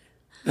what?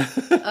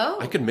 Oh,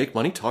 I can make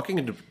money talking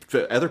into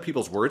other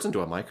people's words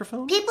into a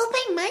microphone? People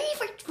pay money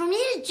for me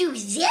to do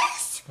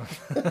this?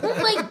 Oh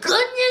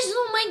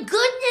my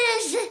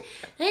goodness.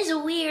 That's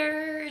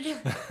weird.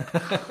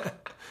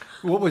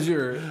 What was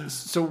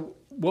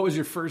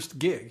your first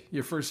gig?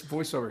 Your first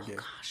voiceover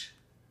gig?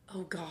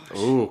 Oh gosh.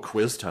 Oh,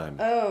 quiz time.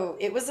 Oh,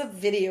 it was a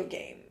video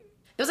game.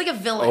 It was like a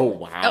villain. Oh,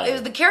 wow.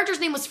 The character's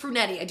name was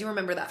Frunetti. I do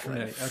remember that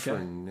one. Okay.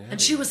 And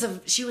she was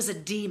a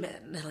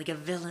demon, like a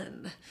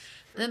villain.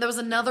 And then there was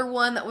another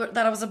one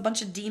that I was a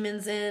bunch of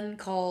demons in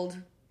called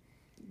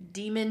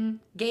Demon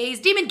Gaze.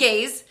 Demon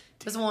Gaze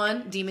was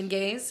one. Demon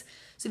Gaze.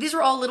 So these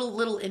were all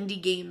little indie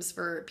games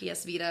for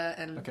PS Vita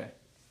and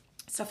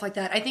stuff like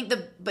that. I think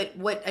but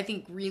what I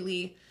think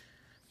really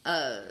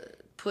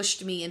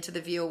pushed me into the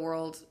VO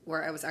world,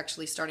 where I was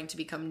actually starting to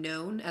become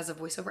known as a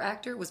voiceover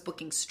actor, was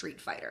booking Street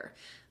Fighter.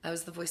 I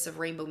was the voice of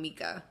Rainbow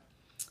Mika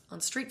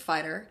on Street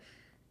Fighter,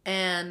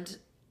 and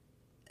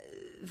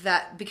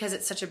that because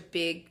it's such a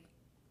big.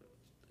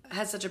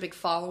 Has such a big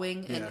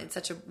following and it's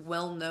such a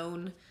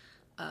well-known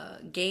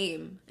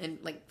game and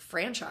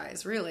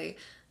franchise, really.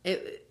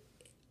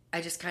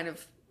 I just kind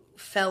of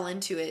fell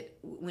into it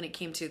when it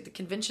came to the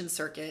convention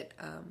circuit.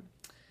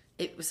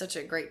 It was such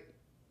a great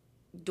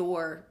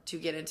door to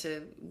get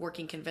into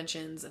working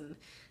conventions and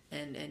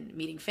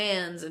meeting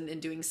fans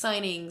and doing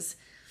signings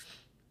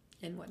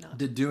and whatnot.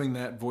 Did doing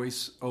that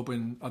voice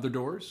open other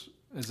doors?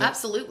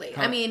 Absolutely.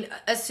 I mean,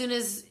 as soon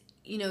as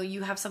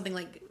you have something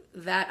like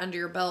that under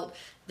your belt,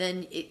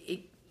 then it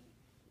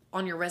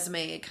on your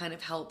resume it kind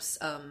of helps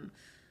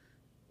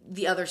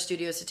the other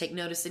studios to take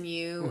notice in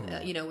you.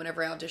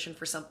 Whenever I audition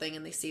for something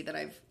and they see that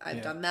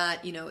I've done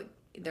that,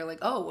 they're like,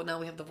 oh, well, now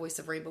we have the voice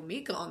of Rainbow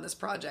Mika on this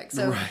project.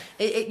 So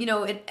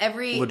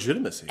every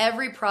legitimacy,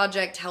 every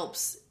project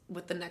helps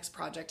with the next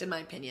project, in my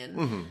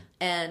opinion.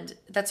 And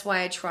that's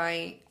why I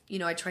try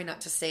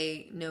not to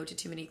say no to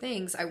too many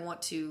things. I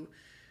want to.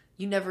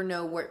 You never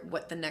know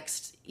what the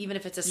next, even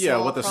if it's a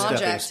small what the project,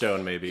 stepping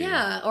stone may be.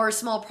 Yeah, or a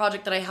small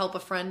project that I help a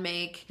friend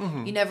make.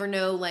 You never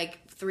know,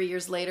 3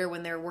 years later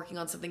when they're working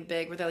on something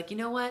big, where they're like, you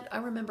know what? I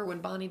remember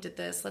when Bonnie did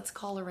this. Let's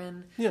call her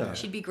in. Yeah.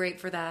 She'd be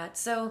great for that.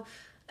 So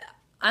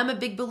I'm a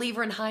big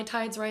believer in high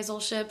tides rise all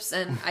ships,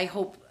 and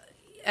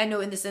I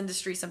know in this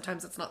industry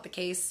sometimes it's not the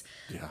case.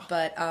 Yeah.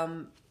 But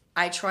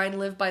I try and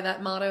live by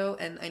that motto,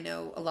 and I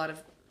know a lot of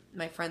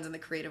my friends in the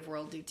creative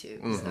world do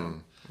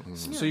too.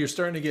 So you're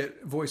starting to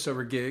get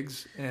voiceover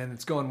gigs, and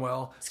it's going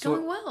well. It's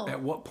going well. At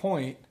what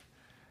point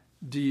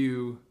do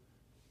you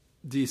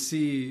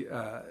see?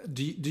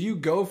 Do you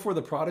go for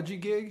the Prodigy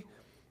gig,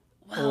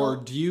 or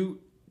do you?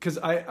 Because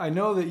I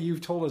know that you've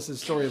told us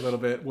this story a little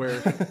bit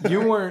where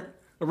you weren't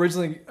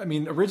originally. I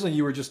mean, originally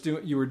you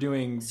were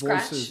doing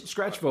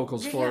scratch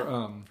vocals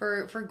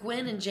for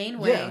Gwen and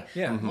Janeway.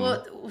 Yeah.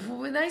 Well,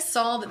 when I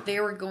saw that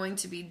they were going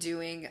to be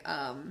doing,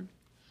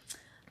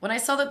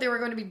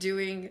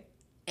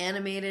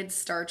 animated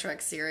Star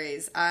Trek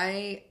series,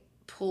 I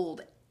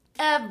pulled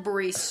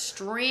every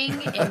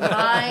string in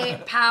my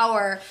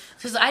power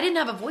because I didn't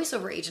have a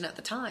voiceover agent at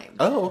the time.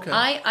 Oh, okay.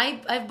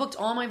 I've booked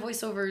all my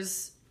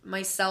voiceovers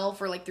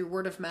myself or through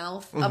word of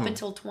mouth up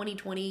until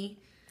 2020.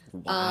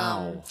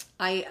 Wow.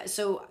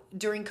 So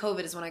during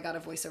COVID is when I got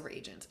a voiceover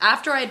agent.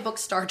 After I had booked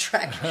Star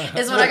Trek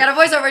is when I got a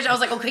voiceover agent. I was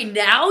like, okay,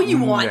 now you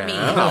want me.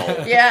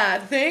 Yeah,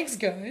 thanks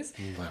guys.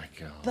 Oh my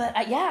God.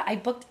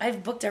 But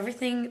I've booked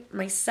everything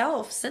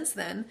myself since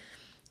then.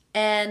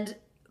 And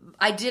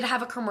I did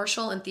have a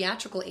commercial and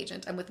theatrical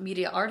agent. I'm with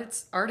Media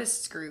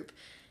Artists Group.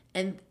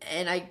 And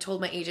I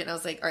told my agent, I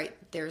was like, all right,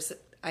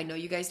 I know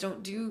you guys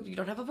you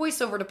don't have a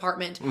voiceover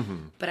department,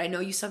 but I know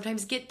you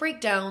sometimes get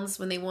breakdowns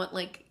when they want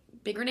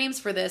bigger names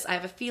for this. I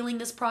have a feeling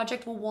this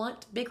project will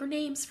want bigger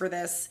names for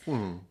this.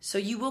 So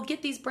you will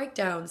get these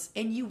breakdowns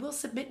and you will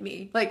submit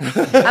me. Like,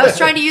 I was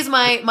trying to use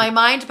my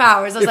mind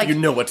powers. I was If like, you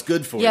know what's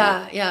good for you.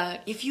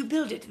 yeah. If you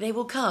build it, they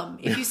will come.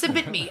 If you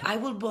submit me, I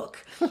will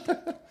book.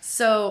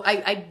 So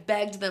I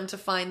begged them to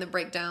find the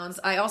breakdowns.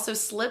 I also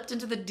slipped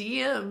into the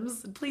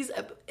DMs. Please,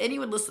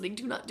 anyone listening,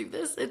 do not do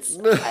this.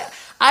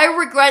 I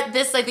regret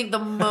this, I think, the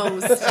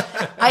most.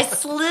 I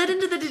slid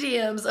into the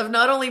DMs of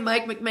not only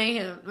Mike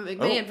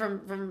McMahon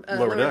from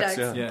Lower Decks,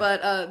 yeah.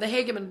 but the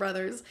Hageman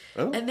brothers.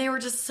 And they were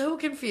just so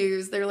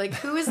confused. They were like,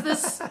 who is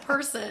this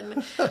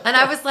person? And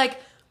I was like,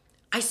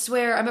 I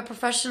swear, I'm a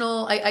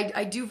professional.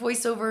 I do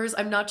voiceovers.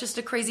 I'm not just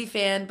a crazy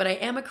fan, but I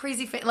am a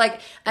crazy fan. Like,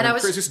 and I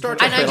was, crazy Star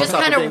Trek and I fan on just top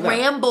of kind being of that.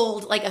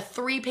 rambled like a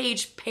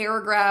 3-page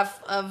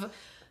paragraph of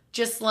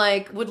just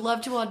like, would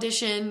love to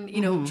audition, you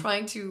know,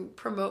 trying to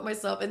promote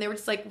myself. And they were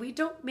just like, we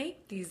don't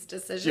make these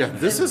decisions. Yeah,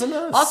 this And isn't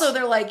us. Also,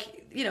 they're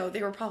like, you know,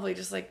 they were probably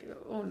just like,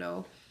 oh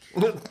no.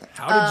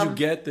 How did you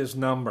get this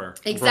number?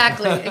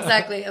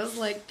 Exactly. I was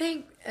like,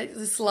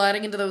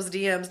 sliding into those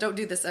DMs. Don't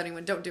do this,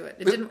 anyone. Don't do it.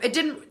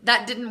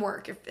 That didn't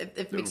work. If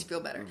it makes you feel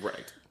better,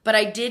 Right. But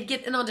I did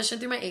get an audition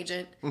through my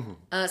agent.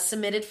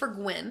 Submitted for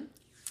Gwen,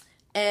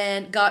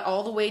 and got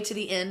all the way to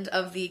the end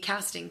of the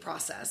casting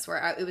process,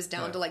 where it was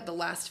down to like the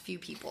last few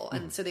people,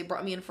 and so they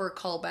brought me in for a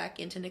callback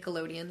into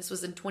Nickelodeon. This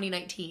was in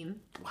 2019.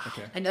 Wow.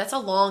 Okay. I know that's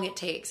how long it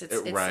takes.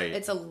 Right.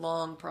 It's a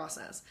long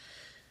process.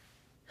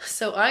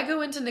 So I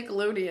go into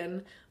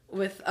Nickelodeon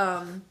with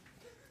I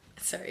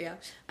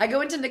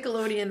go into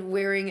Nickelodeon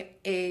wearing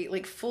a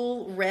like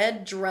full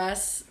red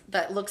dress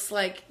that looks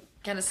like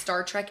kind of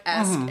Star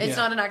Trek-esque. It's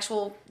not an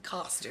actual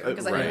costume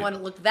because I didn't Right. want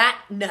to look that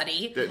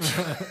nutty.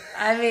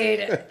 I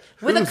mean,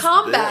 with a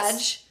comm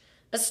badge,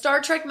 a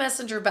Star Trek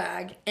messenger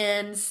bag,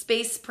 and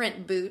space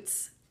print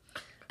boots.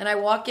 And I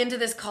walk into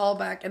this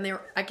callback, and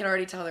I can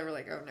already tell they were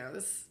like, "Oh no,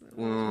 this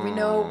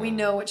we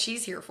know what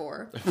she's here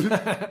for."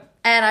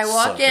 And I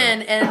walk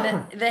in,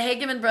 and the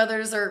Hageman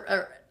brothers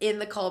are in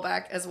the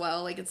callback as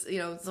well. Like, it's, you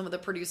know, some of the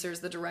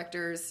producers, the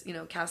directors, you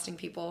know, casting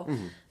people.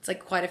 It's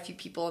like quite a few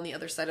people on the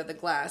other side of the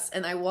glass.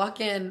 And I walk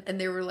in, and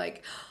they were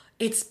like,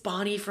 "It's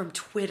Bonnie from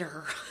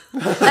Twitter."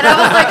 And I was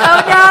like,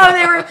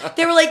 "Oh no!"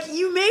 They were like,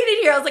 "You made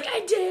it here." I was like, "I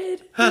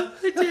did."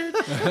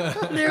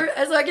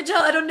 So I could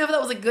tell. I don't know if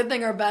that was a good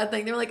thing or a bad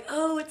thing. They were like,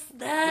 "Oh, it's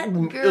that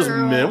girl." It was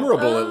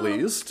memorable, at Oh.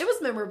 least. It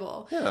was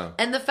memorable. Yeah.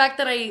 And the fact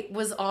that I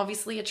was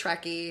obviously a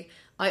Trekkie,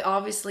 I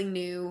obviously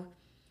knew,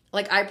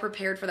 like, I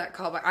prepared for that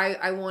callback.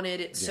 I wanted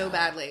it so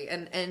badly.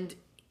 And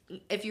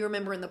if you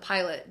remember in the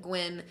pilot,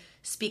 Gwen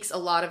speaks a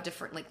lot of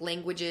different like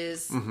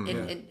languages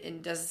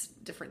and does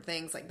different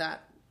things like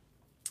that.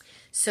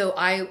 So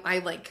I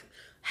like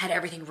had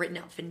everything written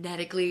out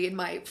phonetically in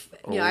my,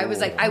 you know, I was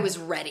like, I was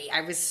ready.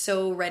 I was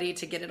so ready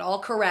to get it all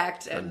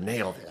correct. And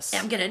Nail this.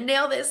 I'm going to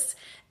nail this.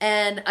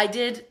 And I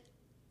did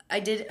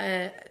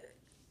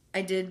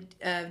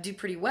do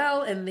pretty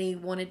well, and they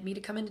wanted me to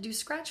come in to do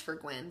scratch for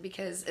Gwen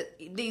because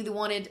they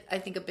wanted, I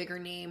think, a bigger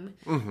name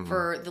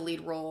for the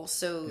lead role.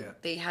 So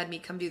they had me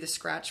come do the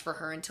scratch for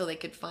her until they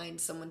could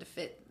find someone to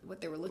fit what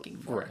they were looking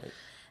for. Right.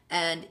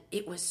 And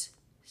it was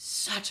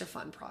such a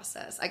fun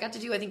process. I got to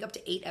do, I think, up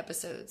to 8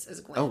 episodes as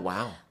Gwen. Oh,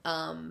 wow.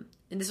 And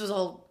this was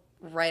all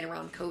right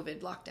around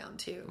COVID lockdown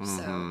too.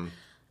 So,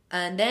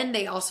 and then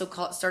they also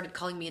started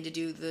calling me in to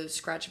do the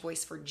scratch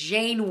voice for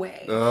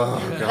Janeway. Oh,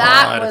 God.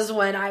 That was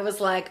when I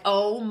was like,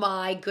 oh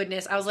my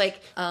goodness. I was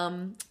like,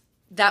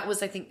 that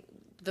was, I think,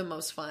 the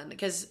most fun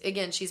because,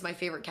 again, she's my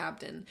favorite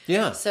captain.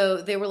 Yeah.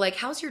 So they were like,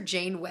 how's your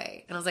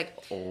Janeway? And I was like,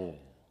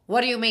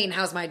 what do you mean,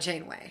 how's my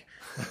Janeway?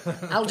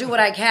 I'll do what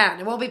I can.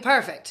 It won't be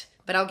perfect,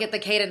 but I'll get the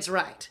cadence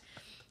right.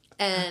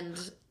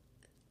 And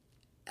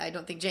I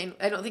don't think Kate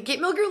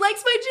Mulgrew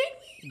likes my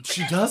Janeway.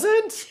 She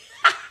doesn't?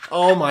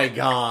 Oh, my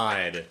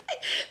God.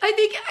 I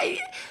think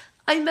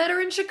I met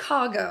her in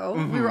Chicago.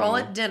 We were all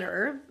at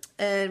dinner,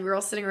 and we were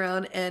all sitting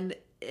around, and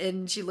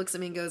she looks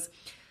at me and goes,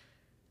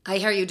 "I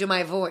hear you do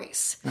my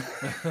voice."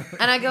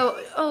 And I go,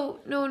 "Oh,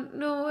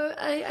 no,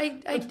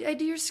 I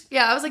do your..."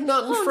 Yeah, I was like,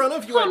 Not in front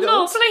of you, I no,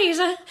 don't." please,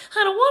 I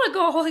don't want to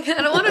go.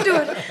 I don't want to do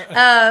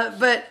it.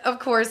 But, of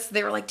course,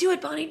 they were like, "Do it,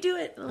 Bonnie, do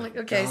it." I'm like,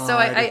 okay. So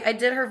I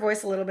did her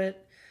voice a little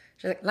bit.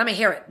 She's like, "Let me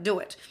hear it. Do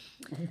it."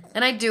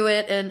 And I do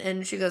it,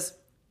 and she goes,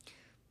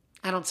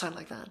 "I don't sound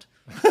like that."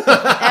 and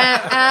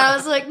I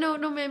was like, no,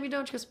 ma'am, you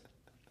don't. She goes,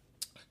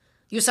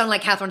 "You sound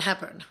like Katharine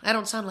Hepburn." "I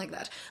don't sound like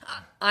that.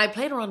 I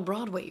played her on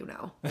Broadway, you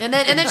know." And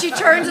then she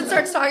turns and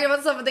starts talking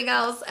about something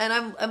else, and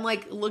I'm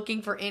like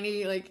looking for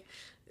any like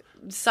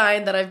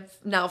sign that I've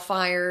now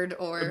fired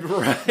or.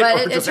 Right. But Or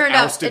it just turned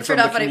out ousted from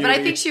the funny. But I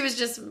community. think she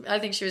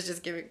was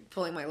just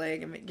pulling my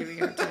leg and giving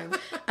her time.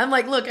 I'm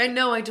like, look, I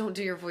know I don't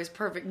do your voice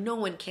perfect. No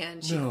one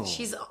can.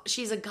 She's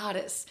a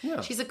goddess.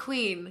 Yeah. She's a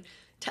queen.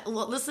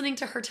 Listening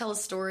to her tell a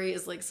story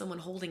is like someone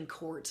holding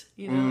court.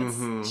 You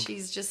know,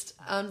 she's just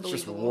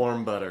unbelievable. Just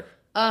warm butter.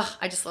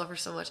 I just love her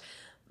so much.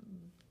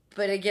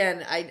 But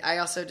again, I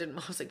also didn't.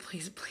 I was like,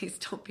 please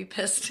don't be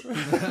pissed.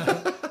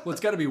 Well, it's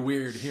got to be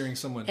weird hearing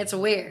someone. It's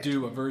weird.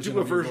 Do a version Do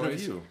a of your version of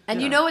voice. you. And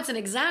Yeah. you know it's an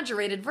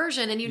exaggerated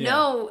version, and you Yeah.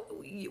 know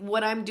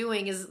what I'm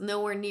doing is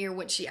nowhere near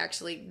what she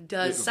actually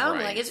does sound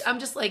right. like. I'm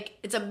just like,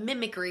 it's a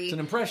mimicry. It's an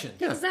impression.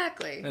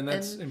 Exactly. And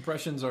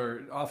impressions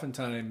are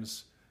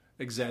oftentimes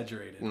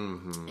exaggerated.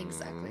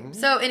 Exactly.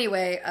 So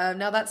anyway,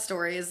 now that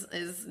story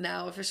is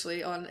now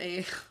officially on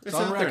a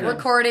on record.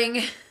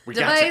 recording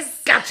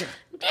device. Gotcha.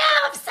 No,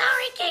 I'm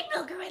sorry, Kate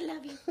Milker. I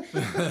love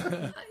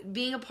you.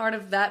 Being a part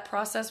of that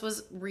process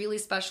was really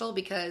special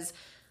because,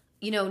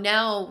 you know,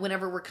 now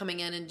whenever we're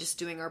coming in and just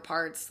doing our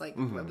parts, like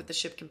with the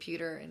ship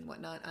computer and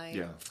whatnot,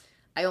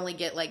 I only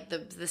get like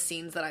the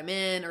scenes that I'm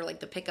in or like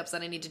the pickups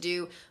that I need to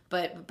do.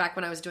 But back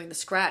when I was doing the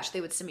scratch,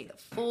 they would send me the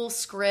full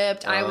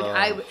script.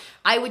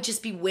 I would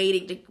just be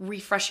waiting to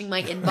refreshing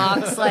my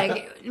inbox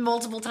like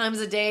multiple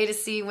times a day to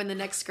see when the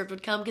next script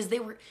would come because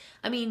they were.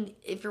 I mean,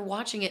 if you're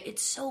watching it,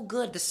 it's so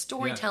good. The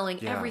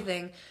storytelling,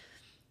 everything.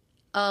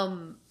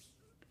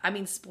 I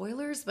mean,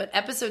 spoilers, but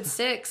episode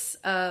 6,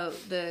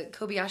 the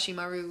Kobayashi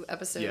Maru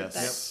episode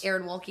that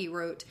Aaron Walke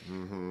wrote.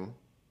 Mm-hmm.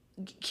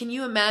 Can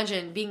you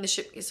imagine being the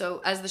ship?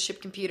 So as the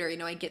ship computer, you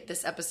know, I get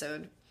this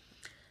episode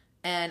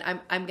and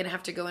I'm going to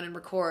have to go in and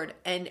record.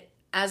 And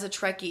as a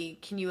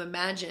Trekkie, can you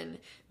imagine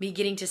me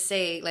getting to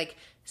say like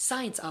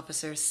science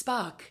officer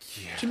Spock,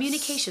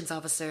 communications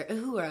officer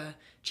Uhura,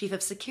 chief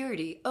of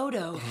security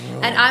Odo.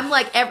 And I'm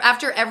like,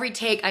 after every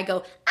take, I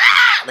go, ah!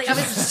 Like I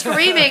was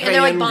screaming, and they're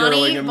like,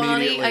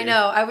 Bonnie. I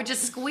know. I would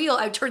just squeal.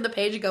 I would turn the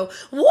page and go,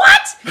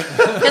 what?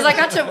 Because I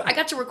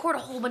got to record a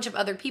whole bunch of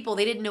other people.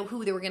 They didn't know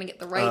who they were going to get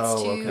the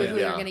rights to, who they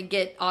were going to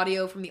get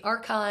audio from the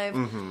archive.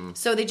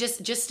 So they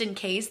just in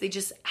case, they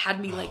just had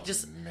me like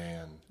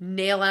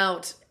nail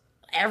out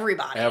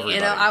everybody.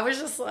 You know, I was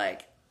just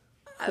like.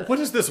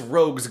 What is this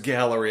rogues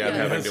gallery I'm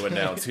having to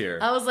announce here?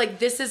 I was like,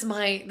 this is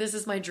my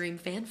dream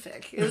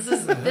fanfic.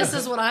 This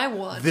is what I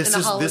want. This in a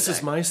is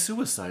holodeck. my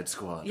Suicide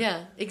Squad.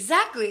 Yeah,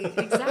 exactly.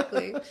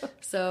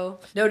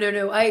 So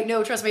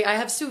no, trust me, I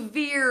have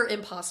severe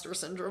imposter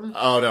syndrome.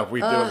 Oh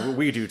no,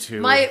 we do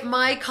too.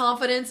 My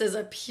confidence is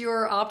a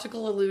pure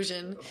optical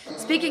illusion.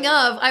 Speaking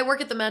of, I work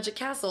at the Magic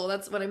Castle.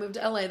 That's when I moved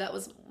to LA. That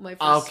was my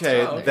first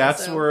job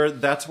there,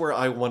 that's where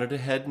I wanted to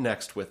head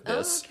next with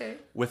this. Oh, okay.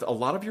 With a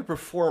lot of your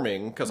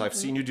performing, because I've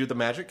seen you do the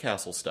Magic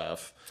Castle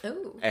stuff.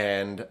 Oh.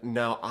 And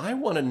now I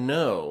want to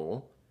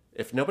know,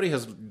 if nobody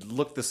has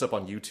looked this up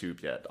on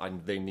YouTube yet,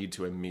 they need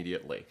to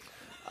immediately.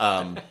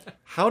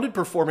 How did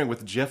performing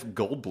with Jeff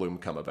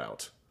Goldblum come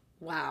about?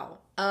 Wow.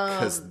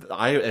 Because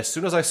as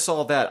soon as I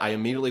saw that, I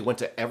immediately went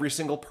to every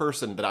single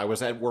person that I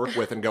was at work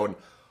with and going,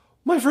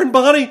 my friend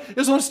Bonnie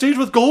is on stage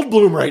with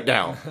Goldblum right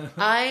now.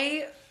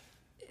 I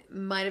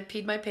might have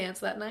peed my pants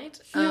that night.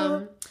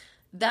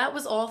 That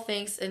was all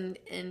thanks, and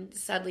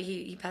sadly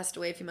he passed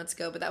away a few months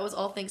ago, but that was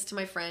all thanks to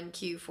my friend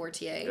Q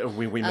Fortier.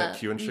 We met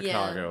Q in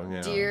Chicago.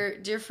 Yeah.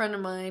 Dear friend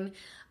of mine,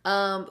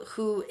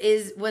 who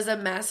was a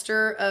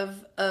master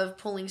of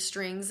pulling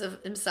strings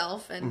of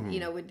himself, and you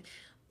know, would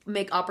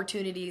make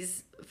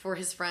opportunities for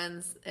his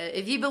friends.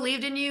 If he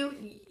believed in you,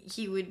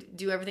 he would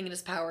do everything in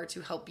his power to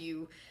help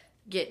you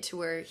get to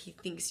where he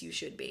thinks you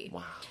should be.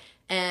 Wow.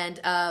 And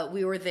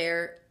we were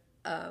there.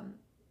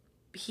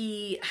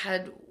 He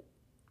had.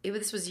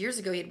 This was years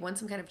ago. He had won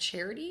some kind of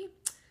charity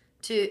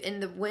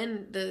and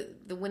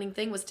the winning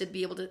thing was to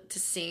be able to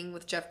sing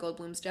with Jeff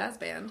Goldblum's jazz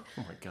band.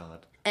 Oh my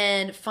God.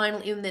 And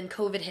finally, and then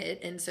COVID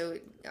hit, and so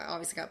it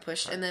obviously got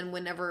pushed. And then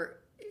whenever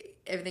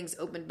everything's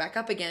opened back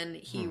up again,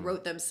 he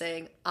wrote them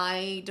saying,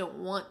 I don't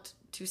want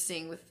to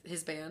sing with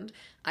his band.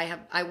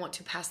 I want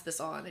to pass this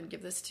on and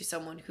give this to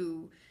someone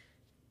who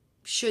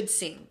should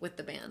sing with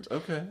the band.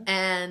 Okay.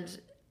 And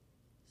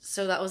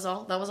so that was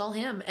all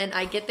him. And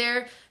I get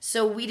there,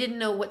 so we didn't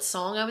know what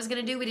song I was going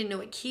to do. We didn't know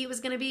what key it was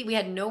going to be. We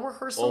had no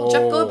rehearsal.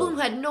 Jeff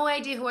Goldblum had no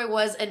idea who I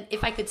was and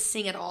if I could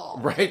sing at all.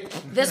 Right.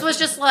 This was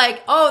just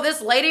like, oh, this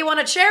lady won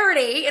a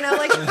charity. You know,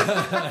 like...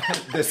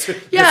 this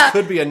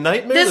could be a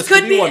nightmare. This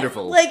could be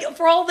wonderful. Like,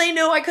 for all they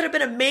know, I could have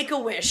been a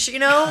Make-A-Wish, you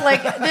know?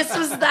 Like, this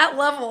was that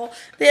level.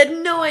 They had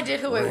no idea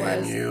who I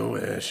was. When you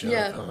wish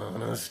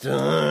upon a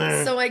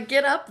star. So I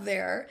get up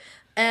there...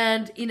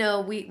 And, you know,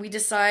 we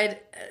decide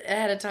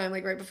ahead of time,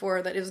 like right before,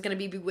 that it was going to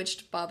be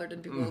Bewitched, Bothered,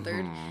 and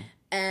Bewildered.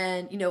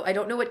 And, you know, I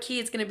don't know what key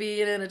it's going to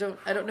be in, and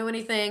I don't know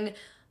anything.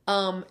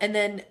 And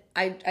then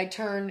I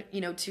turn,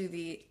 you know, to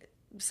the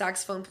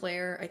saxophone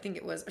player, I think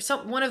it was, or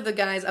one of the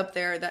guys up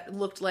there that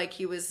looked like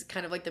he was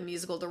kind of like the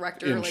musical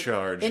director. In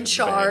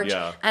charge.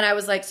 Yeah. And I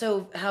was like,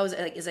 so how's it,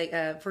 like, is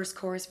it first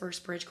chorus,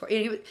 first bridge,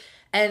 chorus?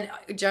 And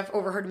Jeff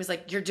overheard me. He's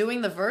like, "You're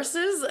doing the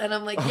verses?" And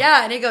I'm like,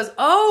 "Yeah." And he goes,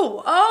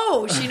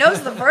 "Oh, she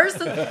knows the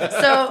verses."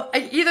 So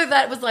either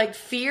that was like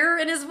fear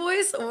in his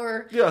voice,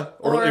 or he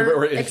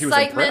was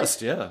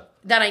impressed. Yeah,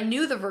 that I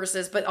knew the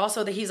verses, but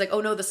also that he's like,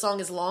 "Oh no, the song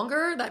is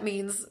longer. That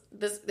means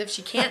this. If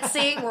she can't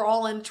sing, we're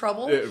all in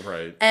trouble."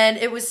 Right. And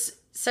it was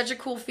such a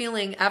cool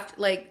feeling after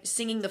like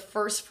singing the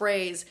first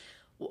phrase.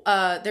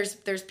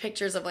 There's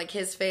pictures of like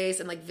his face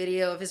and like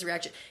video of his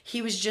reaction.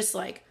 He was just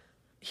like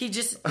he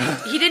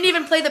didn't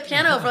even play the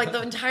piano for like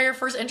the entire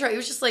first intro. He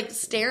was just like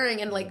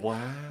staring and like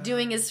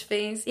doing his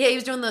face. Yeah, he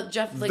was doing the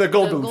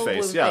Goldblum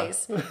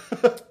face.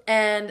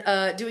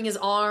 And doing his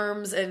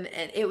arms, and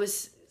it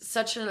was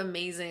such an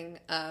amazing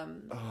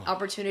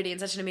opportunity and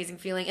such an amazing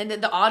feeling. And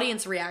then the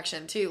audience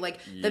reaction too. Like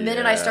the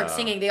minute I start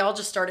singing, they all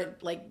just started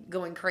like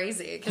going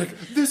crazy. Like,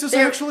 this is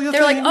actually a thing.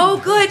 They're like, oh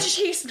good,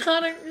 she's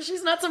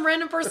not some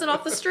random person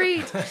off the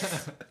street.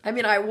 I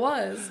mean, I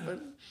was,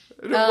 but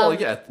well,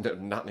 yeah,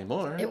 not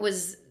anymore. It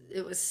was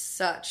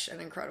such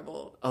an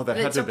incredible. Oh, that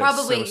had to be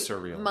probably so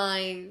surreal.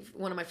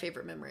 One of my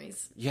favorite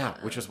memories. Yeah,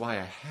 which is why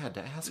I had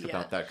to ask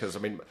about that, because I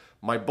mean,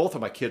 both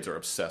of my kids are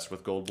obsessed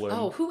with Goldblum.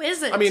 Oh, who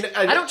isn't? I mean,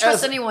 I don't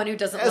trust anyone who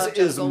doesn't love Jeff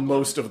Goldblum. As is Goldblum.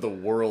 most of the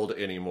world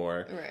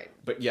anymore. Right.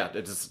 But yeah,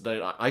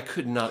 I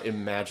could not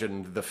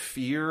imagine the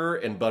fear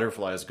and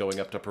butterflies going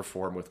up to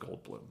perform with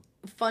Goldblum.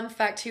 Fun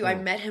fact too, I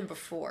met him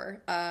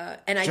before,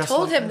 and I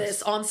told him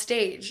this on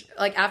stage.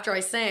 Like after I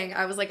sang,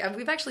 I was like,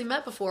 "We've actually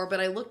met before, but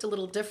I looked a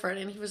little different,"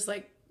 and he was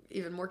like,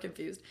 even more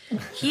confused.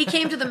 He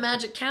came to the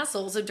Magic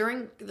Castle, so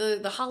during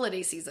the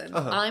holiday season,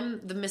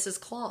 I'm the Mrs.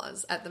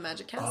 Claus at the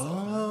Magic Castle.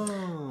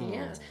 Oh.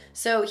 Yes.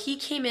 So he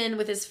came in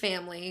with his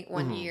family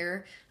one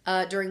year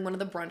during one of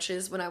the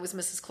brunches when I was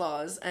Mrs.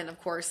 Claus, and of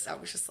course I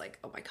was just like,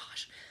 oh my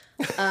gosh.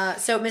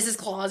 So Mrs.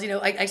 Claus,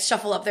 I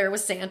shuffle up there with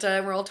Santa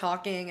and we're all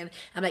talking and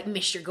I'm like,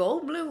 Mr.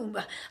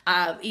 Goldblum,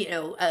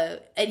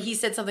 and he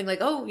said something like,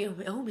 oh,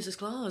 Mrs.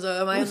 Claus,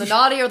 am I on the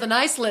naughty or the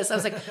nice list? I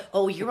was like,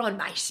 oh, you're on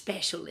my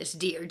special list,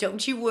 dear.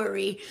 Don't you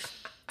worry.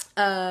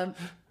 And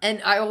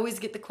I always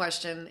get the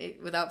question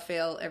without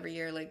fail every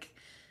year, like,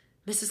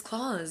 Mrs.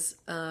 Claus,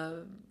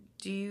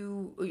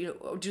 do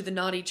the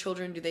naughty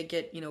children, do they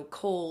get,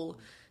 coal?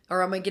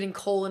 Or am I getting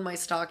coal in my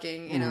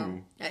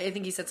stocking? I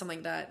think he said something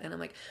like that. And I'm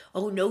like,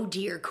 oh, no,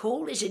 dear.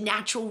 Coal is a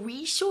natural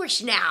resource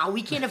now.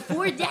 We can't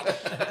afford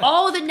that.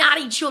 All the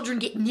naughty children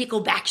get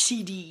Nickelback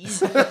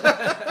CDs.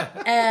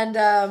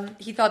 And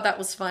he thought that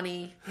was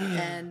funny.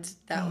 And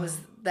that was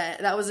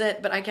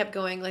it. But I kept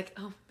going like,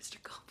 oh, Mr.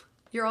 Goldblum,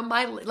 you're on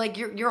my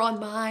you're on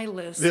my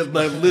list.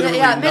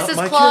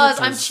 Mrs. Claus,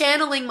 I'm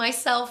channeling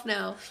myself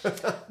now.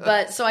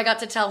 But so I got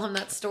to tell him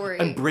that story.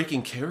 I'm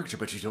breaking character,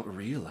 but you don't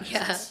realize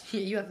it.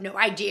 You have no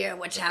idea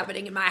what's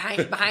happening in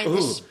behind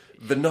this.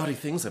 The naughty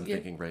things I'm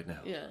thinking right now.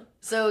 Yeah.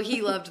 So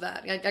he loved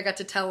that. I got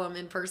to tell him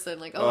in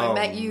person, like, I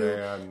met you.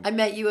 Man. I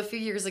met you a few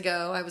years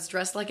ago. I was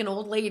dressed like an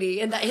old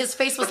lady, and his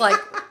face was like,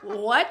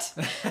 what?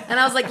 And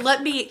I was like,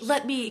 let me explain.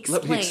 Let me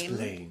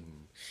explain.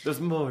 There's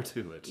more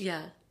to it.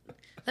 Yeah.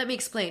 Let me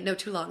explain. No,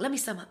 too long. Let me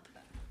sum up.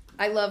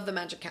 I love the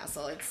Magic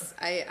Castle. It's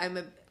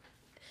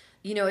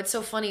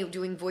so funny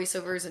doing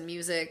voiceovers and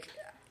music.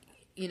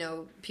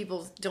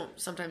 People don't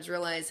sometimes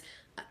realize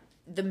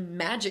the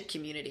magic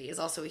community is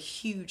also a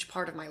huge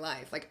part of my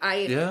life. Like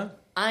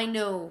I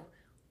know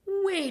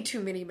way too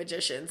many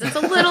magicians. It's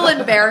a little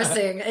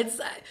embarrassing. It's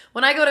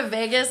when I go to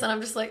Vegas and I'm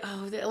just like,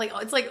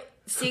 it's like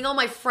seeing all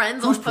my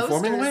friends on posters.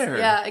 Performing where?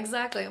 Yeah,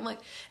 exactly. I'm like,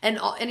 and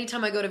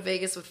anytime I go to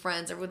Vegas with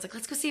friends, everyone's like,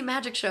 let's go see a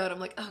magic show. And I'm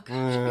like, oh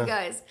gosh, you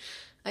guys,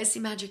 I see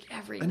magic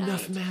every night.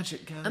 Enough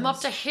magic, guys. I'm up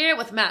to here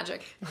with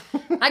magic.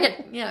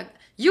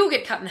 You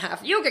get cut in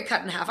half. You get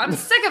cut in half. I'm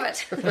sick of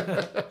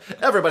it.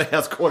 Everybody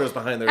has quarters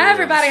behind their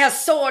Everybody ears.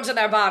 has swords in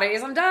their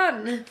bodies. I'm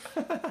done.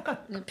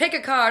 Pick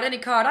a card, any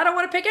card. I don't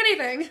want to pick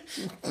anything.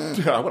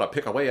 I want to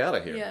pick a way out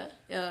of here.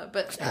 Yeah.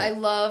 But I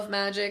love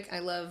magic. I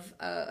love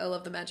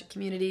the magic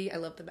community. I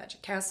love the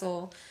Magic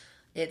Castle.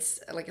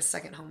 It's like a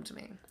second home to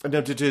me.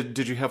 Now,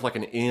 did you have like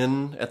an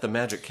inn at the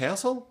Magic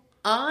Castle?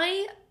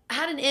 I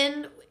had an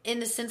inn in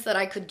the sense that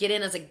I could get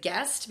in as a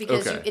guest,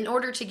 because in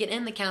order to get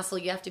in the castle,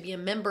 you have to be a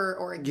member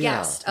or a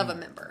guest of a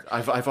member.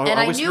 I've and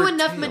I knew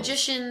enough tales.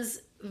 Magicians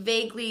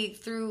vaguely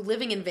through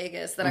living in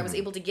Vegas that I was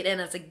able to get in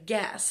as a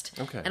guest.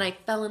 Okay. And I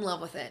fell in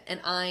love with it. And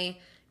I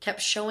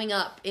kept showing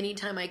up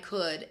anytime I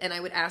could, and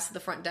I would ask the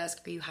front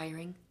desk, "Are you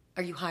hiring?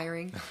 Are you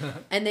hiring?"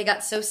 And they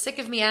got so sick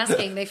of me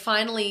asking, they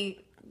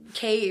finally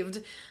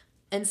caved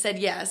and said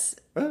yes.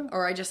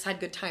 Or I just had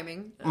good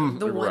timing.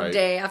 One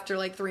day after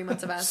like 3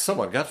 months of asking.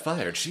 Someone got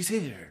fired. She's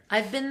here.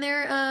 I've been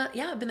there,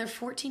 I've been there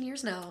 14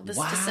 years now, this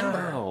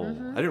December.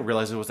 I didn't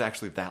realize it was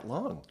actually that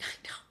long.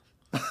 I know.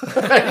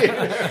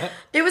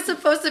 It was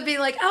supposed to be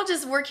like, I'll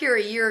just work here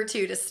a year or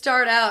two to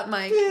start out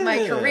my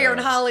career in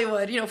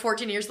Hollywood.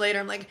 14 years later,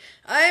 I'm like,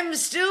 I'm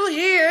still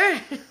here.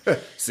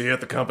 See you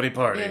at the company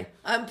party. Yeah,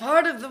 I'm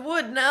part of the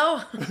wood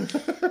now.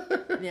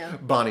 Yeah.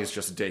 Bonnie's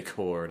just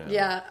decor now.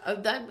 Yeah.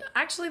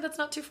 Actually, that's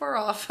not too far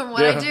off from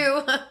what I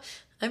do.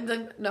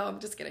 I'm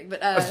just kidding.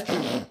 But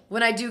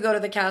when I do go to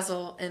the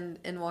castle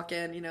and walk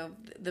in,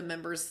 the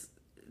members,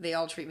 they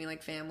all treat me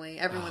like family.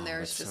 Everyone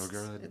there is just,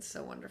 so it's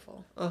so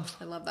wonderful. Oh.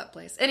 I love that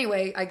place.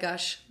 Anyway, I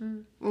gush.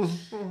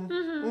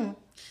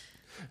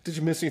 Did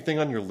you miss anything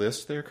on your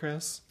list there,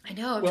 Chris? I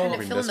know. I'm trying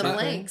to fill in the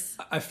blanks.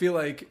 I feel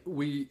like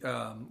we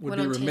would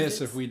be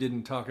remiss if we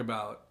didn't talk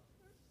about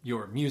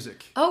your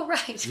music. Oh,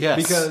 right.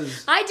 Yes.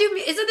 Because I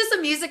do. Isn't this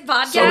a music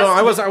podcast? So no,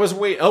 I was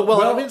wait. Oh,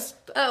 well, I mean,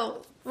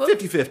 Oh.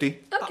 50-50.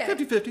 Okay.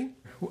 50-50.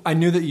 I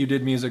knew that you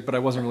did music, but I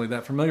wasn't really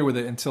that familiar with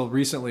it until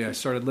recently. I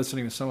started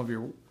listening to some of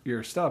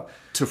your stuff.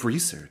 To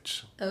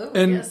research. Oh,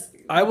 And yes.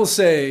 I will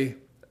say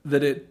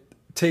that it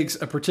takes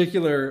a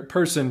particular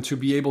person to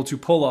be able to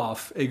pull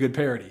off a good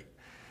parody.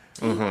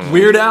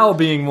 Weird Al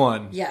being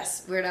one.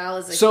 Yes, Weird Al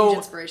is a So- huge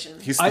inspiration.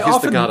 He's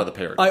the god of the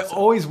parody. I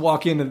always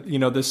walk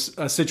into this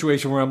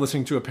situation where I'm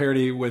listening to a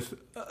parody with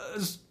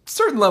a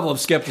certain level of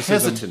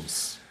skepticism.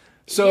 Hesitance.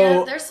 So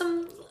Yeah, there's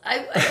some. I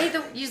hate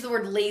to use the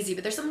word lazy,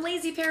 but there's some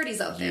lazy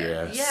parodies out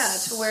there.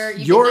 Yes. Yeah, to where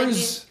you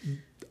yours can,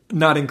 like,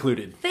 not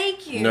included.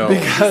 thank you. No,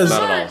 Because-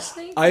 not at all.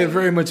 Thank I you. have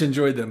very much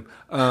enjoyed them.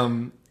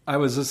 I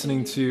was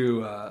listening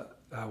to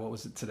what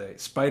was it today?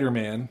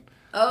 Spider-Man,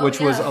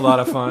 which was yeah. a lot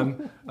of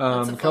fun.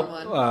 That's a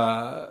fun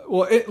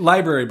one.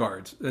 Library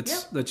Bards. Yep.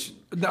 That's.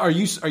 Are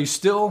you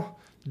still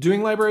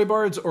doing Library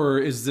Bards, or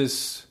is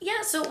this?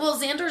 Yeah, so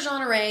Xander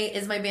Jean Array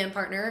is my band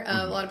partner.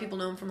 A lot of people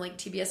know him from like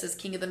TBS's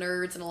King of the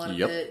Nerds and a lot of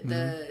Yep.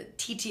 the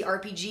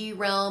TTRPG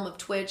realm of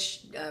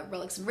Twitch,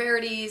 Relics and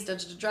Rarities,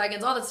 Dungeons and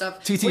Dragons, all that stuff.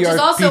 Which is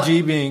also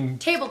TTRPG being.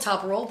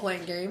 tabletop role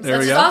playing games. There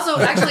we That's go.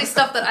 also actually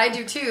stuff that I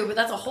do too, but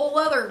that's a whole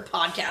other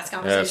podcast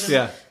conversation.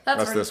 Yeah.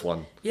 That's where- this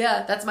one.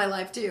 Yeah, that's my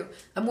life too.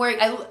 I'm wearing.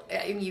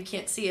 I mean, you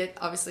can't see it,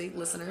 obviously,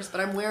 listeners,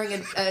 but I'm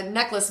wearing a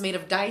necklace made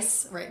of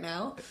dice right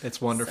now. It's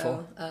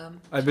wonderful. So,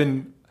 I've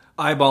been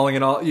eyeballing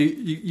it all.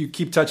 You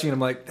keep touching it. I'm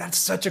like, that's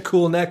such a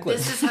cool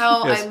necklace. this is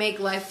how Yes. I make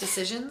life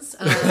decisions.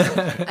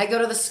 I go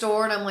to the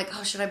store and I'm like,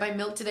 oh, should I buy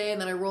milk today? And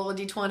then I roll a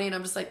d20 and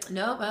I'm just like,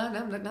 no,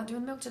 I'm not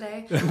doing milk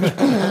today.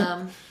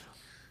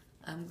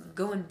 I'm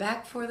going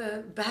back for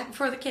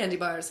the candy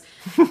bars.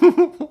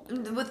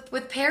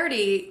 with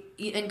parody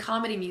and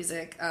comedy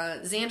music,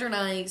 Xander and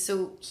I.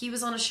 So he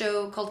was on a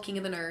show called King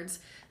of the Nerds.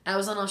 I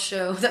was on a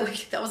show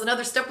that was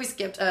another step we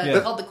skipped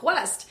called The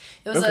Quest.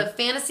 It was a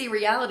fantasy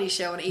reality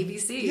show on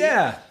ABC.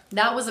 Yeah.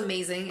 That was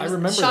amazing. It was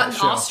remember shot that in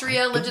show.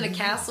 Austria, lived in a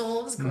castle.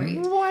 It was great.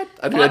 What?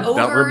 I Fought did not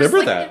ogres, remember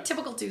like that. a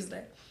typical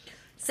Tuesday.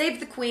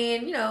 Saved the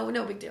queen,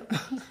 no big deal.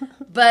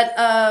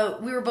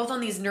 But we were both on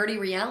these nerdy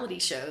reality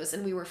shows,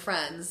 and we were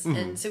friends.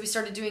 And so we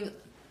started doing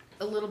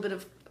a little bit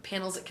of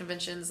panels at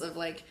conventions of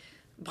like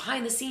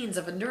behind the scenes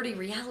of a nerdy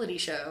reality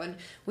show. And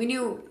we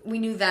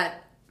knew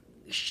that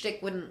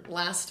shtick wouldn't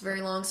last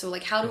very long. So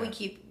like, how do we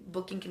keep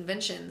booking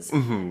conventions,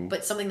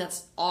 but something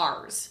that's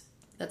ours?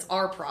 That's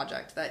our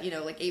project. That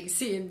like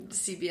ABC and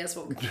TBS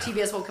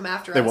won't come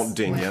after us. They won't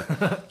ding you.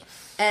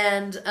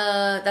 And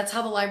that's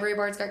how the Library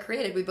Bards got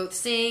created. We both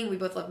sing, we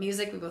both love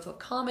music, we both love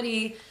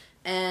comedy,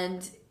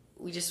 and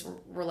we just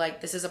were like,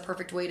 this is a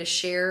perfect way to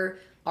share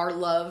our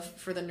love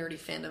for the nerdy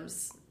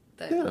fandoms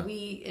that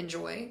we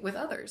enjoy with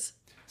others.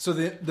 So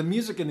the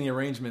music and the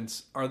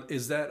arrangements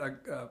is that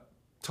a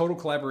total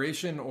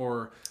collaboration,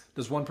 or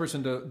does one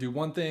person do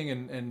one thing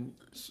and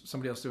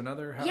somebody else do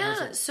another? How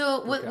does it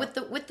So work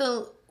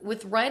out?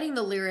 with writing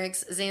the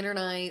lyrics, Xander and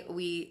I,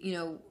 we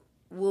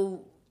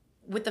will.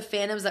 With the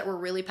fandoms that we're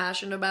really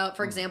passionate about,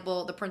 for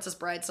example, the Princess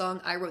Bride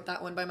song, I wrote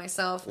that one by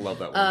myself. Love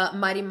that one.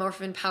 Mighty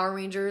Morphin Power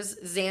Rangers.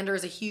 Xander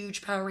is a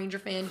huge Power Ranger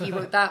fan. He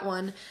wrote that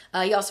one.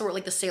 He also wrote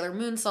like the Sailor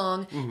Moon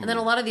song, and then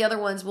a lot of the other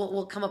ones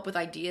we'll come up with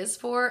ideas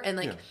for. And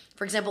like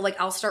for example, like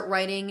I'll start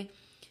writing.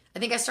 I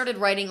think I started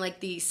writing like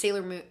the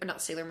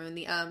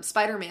the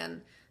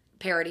Spider-Man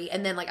parody,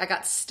 and then like I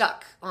got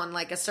stuck on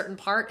like a certain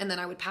part, and then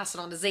I would pass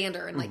it on to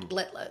Xander and like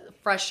let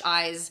fresh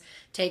eyes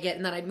take it,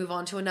 and then I'd move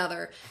on to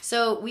another.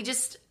 So we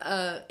just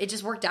it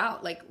just worked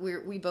out. Like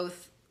we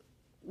both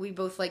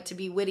like to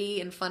be witty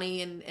and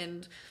funny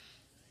and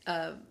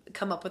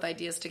come up with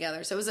ideas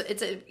together. So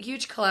it's a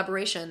huge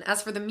collaboration.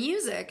 As for the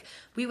music,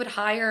 we would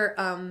hire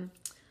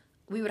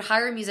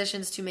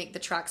musicians to make the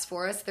tracks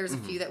for us. There's a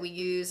few that we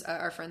use.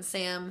 Our friend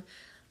Sam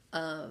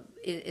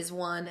is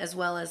one, as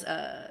well as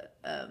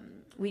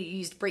we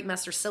used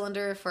Breakmaster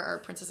Cylinder for our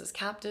Princess's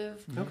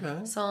Captive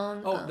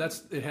song. Oh,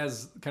 it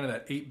has kind of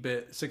that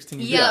 8-bit,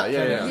 16-bit. Yeah.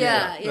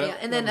 That-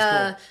 And that then,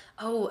 was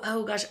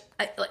oh gosh,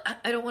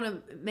 I don't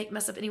want to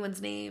mess up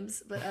anyone's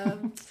names, but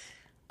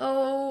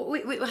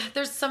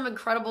there's some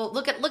incredible.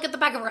 Look at the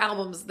back of our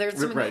albums. There's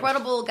some Right.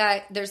 incredible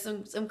There's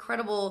some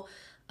incredible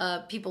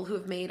people who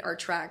have made our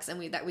tracks, and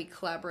we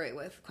collaborate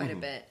with quite a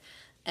bit,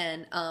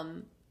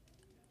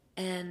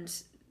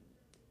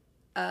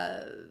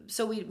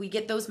 so we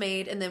get those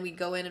made, and then we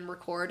go in and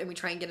record, and we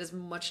try and get as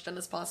much done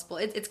as possible.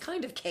 It's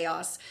kind of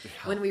chaos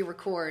when we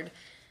record,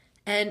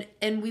 and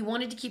we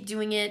wanted to keep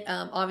doing it.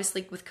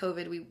 Obviously, with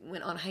COVID, we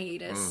went on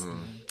hiatus,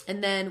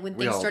 and then when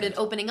things all started did.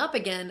 opening up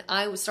again,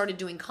 I started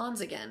doing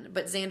cons again.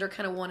 But Xander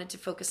kind of wanted to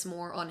focus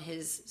more on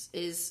his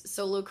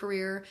solo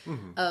career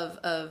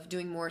of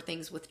doing more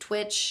things with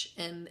Twitch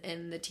and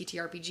the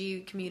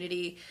TTRPG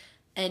community.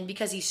 And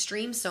because he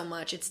streams so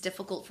much, it's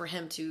difficult for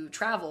him to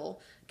travel.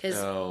 Because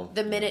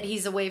the minute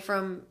he's away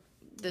from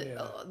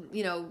the,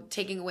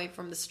 taking away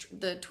from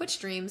the Twitch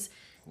streams,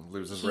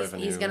 loses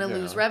revenue. He's going to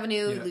lose Yeah.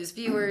 revenue, lose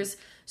viewers.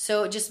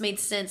 So it just made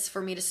sense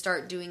for me to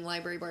start doing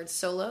Library Bards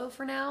solo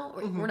for now.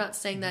 We're not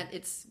saying that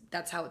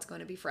that's how it's going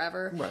to be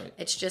forever. Right.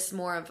 It's just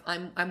more of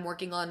I'm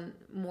working on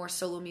more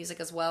solo music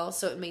as well.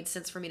 So it made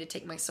sense for me to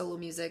take my solo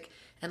music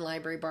and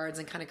Library Bards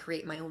and kind of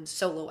create my own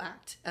solo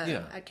act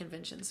at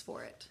conventions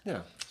for it.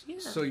 Yeah.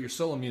 So your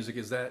solo music,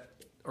 is that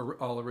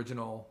all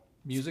original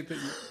music that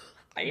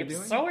I you're am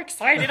doing? so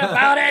excited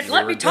about it.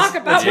 Let me talk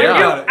about let's my hear new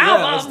about it. Yeah,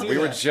 let's album. do We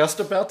were that. just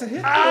about to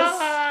hit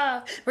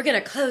We're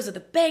going to close with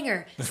a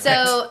banger.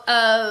 So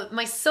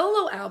my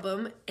solo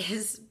album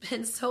has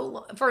been so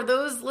long. For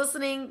those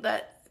listening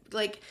that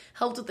like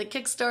helped with the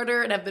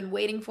Kickstarter and have been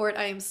waiting for it,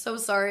 I am so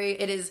sorry.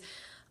 It is,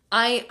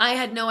 I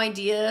had no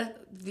idea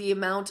the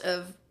amount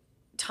of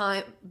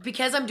time,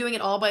 because I'm doing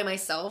it all by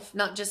myself,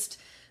 not just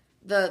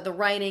the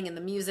writing and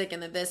the music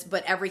and this,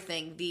 but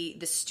everything, the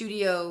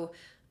studio,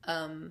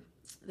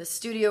 the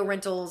studio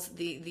rentals,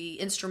 the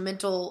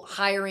instrumental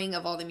hiring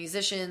of all the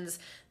musicians,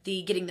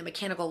 the getting the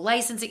mechanical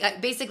licensing,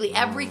 basically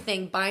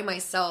everything by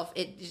myself.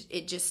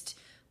 It just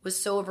was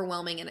so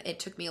overwhelming, and it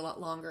took me a lot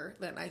longer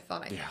than I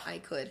thought I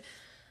could.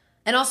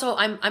 And also,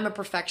 I'm a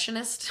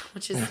perfectionist,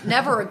 which is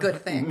never a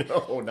good thing. No,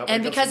 not when and it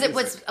comes because to it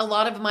was music. a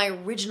lot of my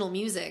original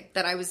music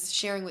that I was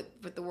sharing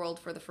with the world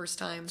for the first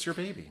time. It's your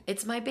baby.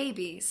 It's my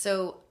baby,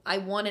 so I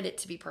wanted it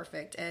to be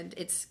perfect, and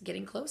it's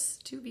getting close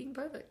to being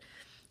perfect.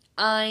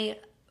 The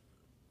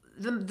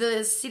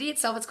CD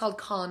itself, it's called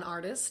Con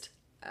Artist.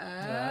 We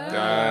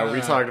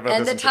talked about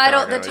And this the in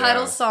title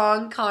Chicago,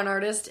 song, Con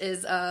Artist,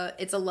 is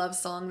it's a love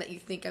song that you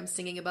think I'm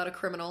singing about a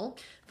criminal,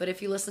 but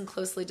if you listen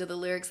closely to the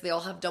lyrics, they all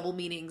have double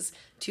meanings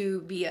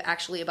to be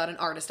actually about an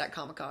artist at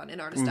Comic-Con,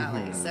 an artist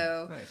alley.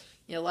 So Nice.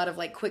 you know, a lot of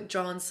like quick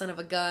drawn son of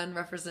a gun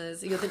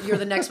references. You're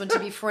the next one to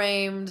be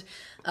framed.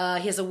 He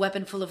has a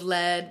weapon full of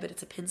lead, but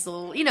it's a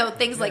pencil. You know,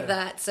 things like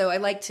that. So I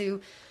like to,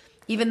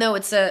 even though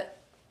it's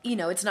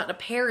it's not a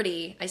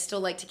parody, I still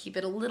like to keep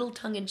it a little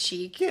tongue in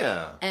cheek.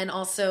 Yeah. And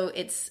also,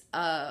 it's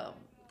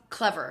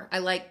clever. I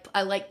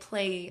like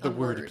play The on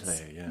words.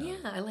 wordplay, yeah.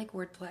 Yeah, I like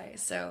wordplay.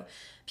 So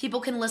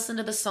people can listen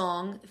to the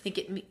song, think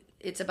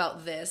it's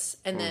about this,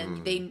 and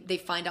then they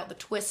find out the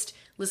twist,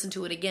 listen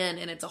to it again,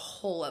 and it's a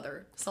whole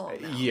other song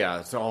now. Yeah,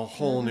 it's a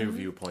whole new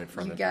viewpoint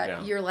from it.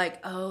 Yeah. You're like,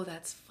 oh,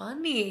 that's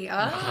funny.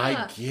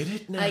 I get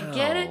it now. I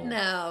get it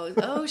now.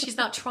 Oh, she's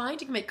not trying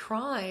to commit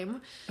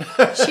crime.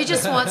 She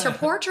just wants her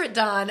portrait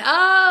done.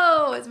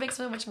 Oh, it makes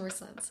so much more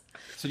sense.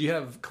 So do you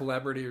have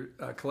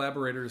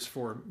collaborators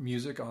for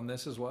music on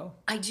this as well?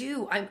 I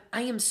do.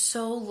 I am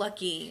so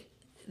lucky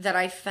that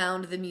I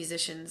found the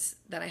musicians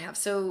that I have.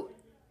 So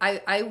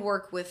I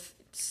work with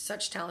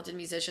such talented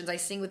musicians. I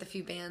sing with a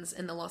few bands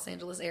in the Los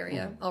Angeles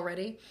area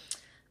already.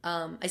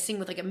 I sing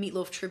with like a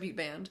Meatloaf tribute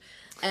band,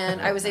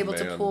 and I was able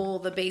to Man. pull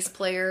the bass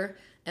player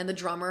and the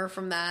drummer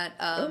from that.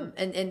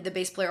 And the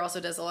bass player also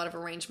does a lot of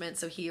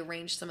arrangements, so he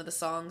arranged some of the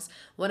songs.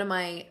 One of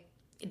my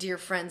dear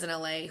friends in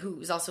LA,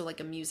 who's also like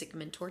a music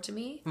mentor to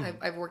me,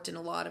 I've worked in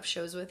a lot of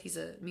shows with. He's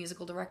a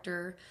musical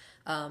director.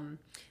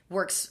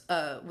 Works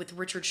with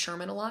Richard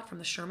Sherman a lot from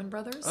the Sherman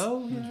Brothers.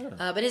 Oh,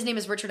 yeah. But his name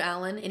is Richard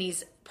Allen, and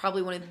he's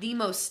probably one of the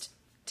most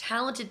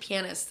talented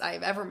pianists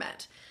I've ever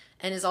met,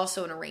 and is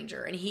also an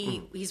arranger. And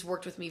he's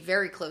worked with me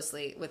very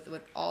closely with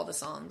all the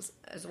songs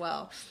as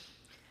well.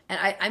 And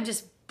I'm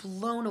just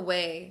blown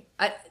away.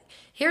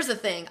 Here's the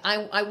thing.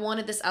 I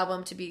wanted this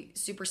album to be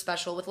super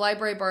special. With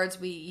Library Bards,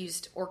 we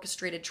used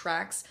orchestrated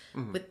tracks.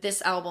 With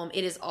this album,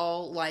 it is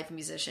all live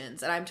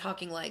musicians. And I'm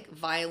talking like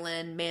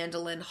violin,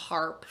 mandolin,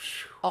 harp,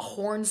 a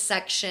horn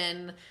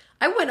section.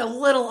 I went a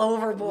little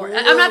overboard.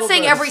 I'm not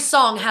saying every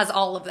song has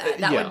all of that.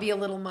 That Yeah. would be a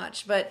little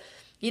much. But,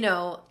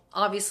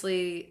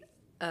 obviously,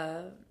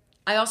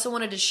 I also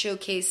wanted to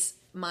showcase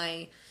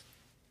my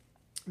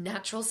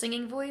natural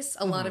singing voice.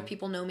 A lot of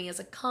people know me as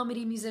a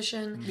comedy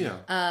musician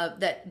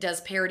that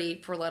does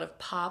parody for a lot of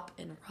pop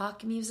and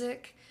rock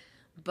music,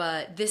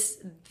 but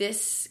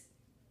this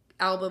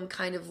album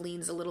kind of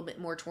leans a little bit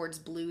more towards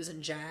blues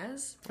and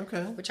jazz,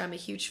 which I'm a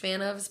huge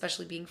fan of,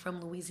 especially being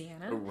from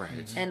Louisiana,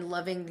 Right. and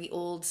loving the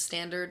old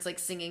standards, like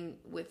singing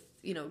with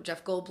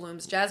Jeff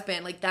Goldblum's jazz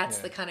band. Like that's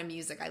the kind of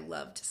music I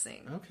love to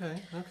sing.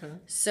 Okay.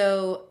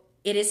 So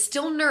it is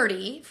still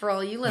nerdy for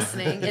all you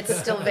listening. It's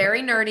still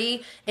very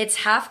nerdy. It's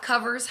half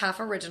covers, half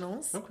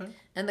originals. Okay.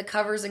 And the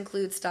covers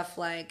include stuff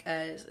like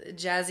a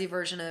jazzy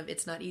version of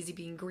It's Not Easy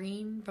Being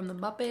Green from the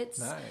Muppets.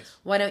 Nice.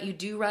 Why Don't You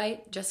Do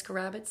Right, Jessica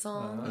Rabbit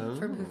song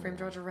from Who Framed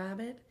Roger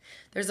Rabbit.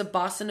 There's a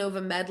bossa nova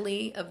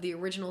medley of the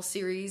original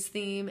series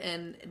theme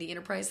and the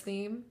Enterprise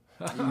theme.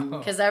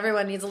 Because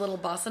everyone needs a little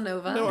bossa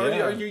nova. No,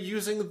 are you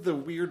using the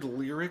weird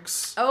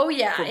lyrics? Oh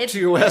yeah, From it's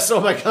TOS?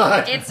 Oh my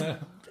god.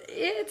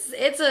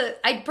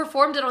 I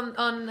performed it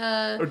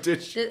on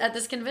did you? at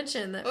this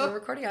convention that we're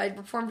recording. I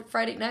performed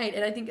Friday night,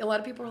 and I think a lot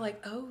of people were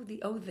like,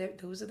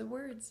 those are the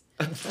words.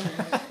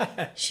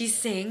 She's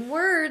saying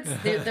words.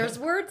 There's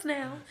words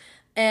now.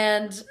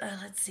 And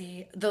let's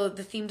see, the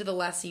theme to The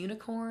Last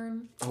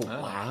Unicorn. Oh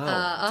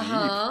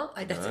wow.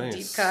 That's a deep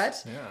Nice.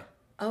 cut.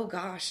 Yeah. Oh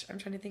gosh, I'm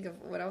trying to think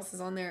of what else is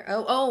on there.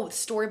 Oh,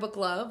 Storybook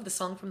Love, the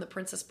song from The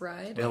Princess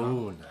Bride.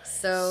 Oh, nice.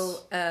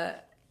 So,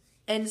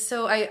 and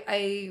so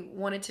I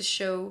wanted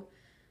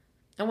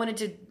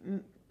to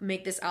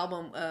make this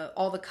album.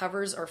 All the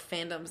covers are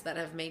fandoms that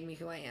have made me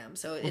who I am.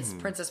 So it's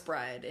Princess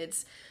Bride.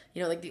 It's,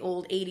 like the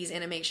old 80s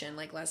animation,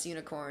 like Last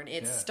Unicorn.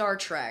 It's Star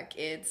Trek.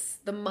 It's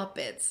the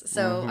Muppets.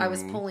 So I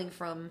was pulling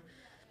from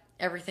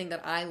everything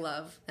that I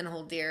love and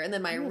hold dear. And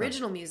then my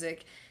original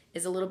music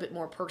is a little bit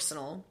more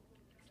personal.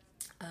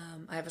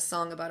 I have a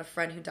song about a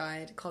friend who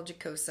died called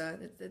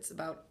Jacosa. It's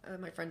about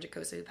my friend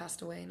Jacosa who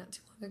passed away not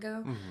too long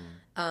ago.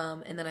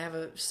 And then I have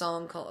a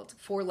song called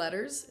 4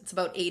 Letters. It's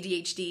about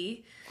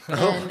ADHD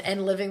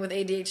and living with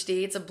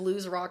ADHD. It's a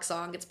blues rock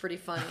song. It's pretty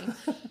funny.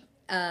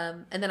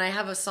 And then I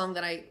have a song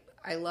that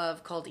I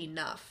love called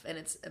Enough, and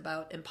it's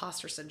about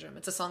imposter syndrome.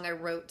 It's a song I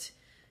wrote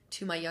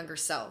to my younger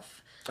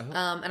self.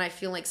 And I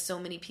feel like so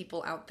many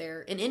people out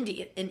there in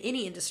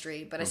any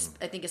industry, but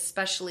I think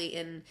especially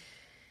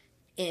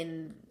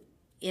in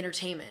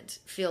entertainment,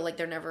 feel like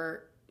they're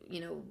never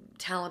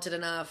talented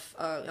enough.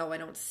 I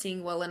don't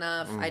sing well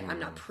enough. I'm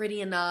not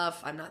pretty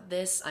enough. I'm not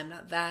this. I'm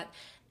not that.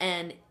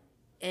 And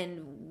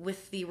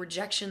with the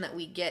rejection that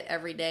we get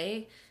every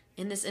day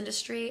in this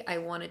industry, I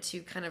wanted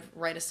to kind of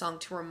write a song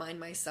to remind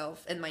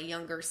myself and my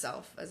younger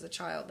self as a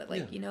child that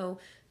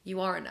you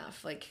are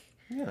enough. Like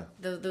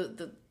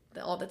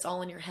that's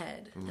all in your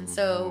head. And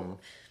so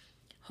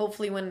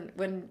hopefully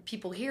when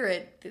people hear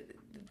it,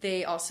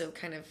 they also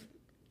kind of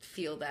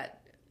feel that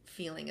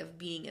feeling of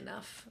being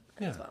enough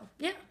as well.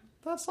 Yeah.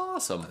 That's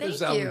awesome. Thank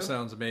This you. album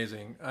sounds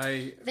amazing.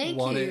 I Thank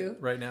want you. it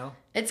right now.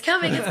 It's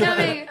coming.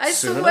 I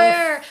Soon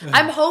swear.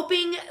 I'm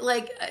hoping,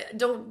 I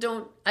don't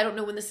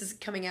know when this is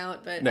coming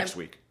out, but Next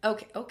week.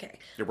 Okay.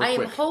 Yeah, we're I am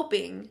quick.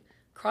 hoping,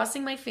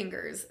 crossing my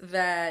fingers,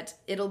 that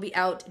it'll be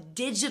out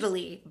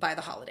digitally by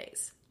the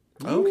holidays.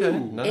 Okay,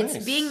 nice.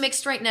 It's being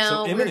mixed right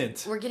now. So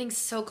imminent. We're getting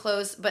so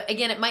close, but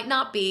again, it might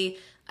not be.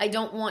 I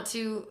don't want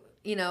to.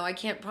 I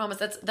can't promise.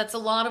 That's a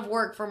lot of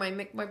work for my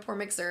poor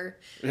mixer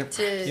to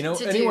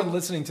to anyone do.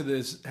 listening to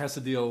this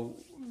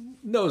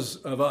knows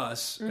of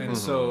us, and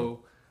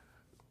so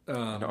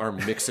And our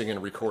mixing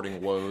and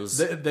recording woes.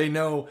 they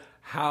know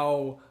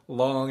how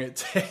long it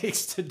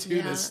takes to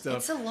do this stuff.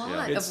 It's a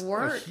lot of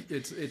work.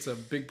 It's a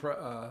big,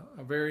 a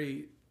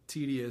very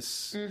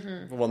tedious.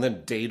 Well, and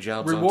then day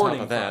jobs on Rewarding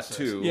top of that process.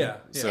 too. Yeah.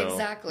 So,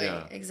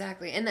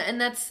 Exactly. And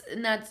that's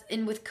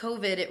with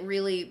COVID, it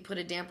really put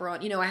a damper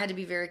on. I had to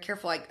be very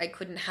careful. I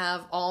couldn't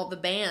have all the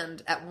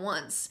band at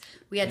once.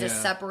 We had to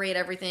separate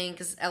everything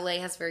because LA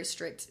has very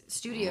strict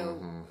studio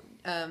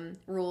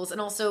rules, and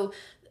also,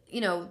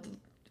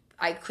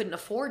 I couldn't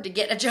afford to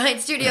get a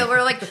giant studio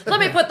where let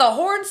me put the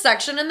horn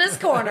section in this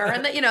corner,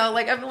 and I'm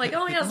like,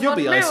 oh yes, You'll $1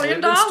 be million.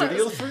 isolated in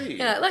Studio 3.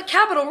 Yeah, like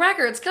Capitol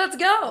Records, let's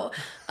go.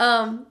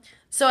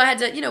 So I had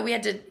to, we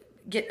had to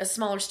get a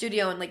smaller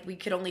studio, and we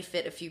could only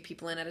fit a few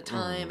people in at a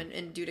time,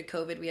 and due to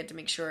COVID, we had to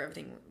make sure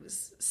everything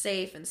was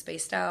safe and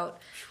spaced out.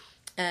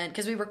 And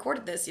because we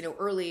recorded this,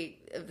 early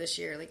of this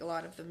year, a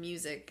lot of the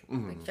music,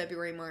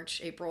 February, March,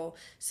 April,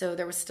 so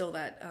there was still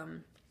that.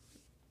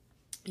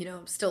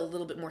 Still a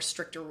little bit more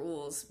stricter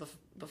rules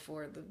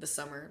before the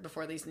summer,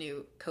 before these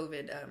new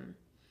COVID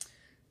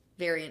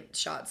variant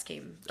shots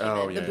came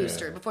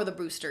in, before the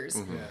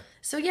boosters.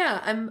 So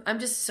yeah, I'm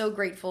just so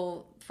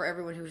grateful for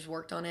everyone who's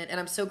worked on it, and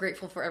I'm so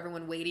grateful for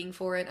everyone waiting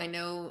for it. I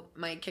know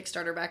my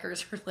Kickstarter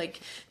backers are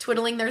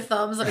twiddling their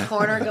thumbs in a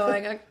corner,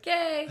 going,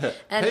 "Okay."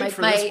 And Paid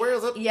for this, where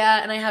is it?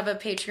 Yeah, and I have a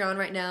Patreon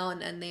right now,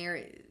 and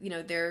they're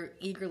they're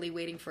eagerly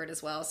waiting for it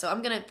as well. So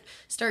I'm gonna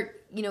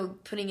start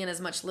putting in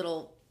as much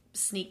little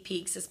sneak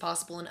peeks as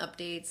possible and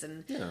updates,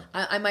 and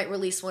I might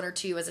release 1 or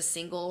 2 as a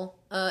single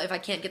if I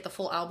can't get the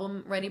full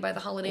album ready by the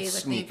holidays.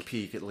 Sneak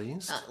peek at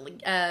least.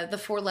 The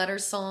 4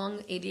 Letters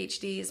song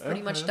ADHD is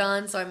pretty much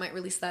done, so I might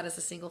release that as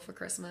a single for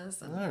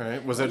Christmas. All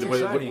right. Was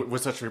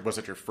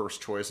that your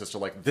first choice as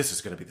to this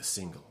is going to be the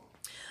single?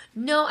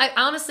 No, I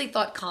honestly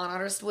thought Con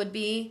Artist would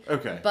be.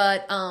 Okay.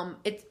 But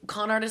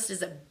Con Artist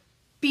is a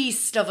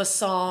beast of a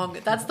song.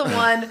 That's the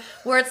one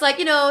where it's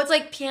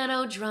it's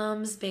piano,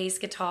 drums, bass,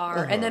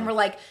 guitar, and then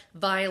we're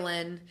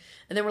violin,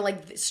 and then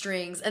we're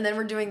strings, and then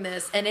we're doing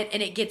this, and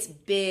it gets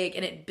big,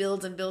 and it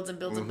builds and builds and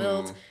builds and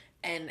builds,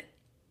 and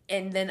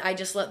then I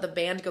just let the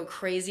band go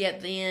crazy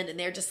at the end, and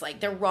they're just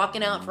they're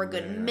rocking out for a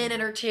good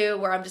minute or two,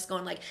 where I'm just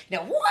going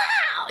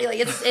wow,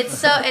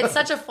 it's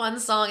such a fun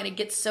song, and it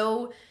gets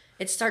so.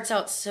 It starts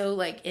out so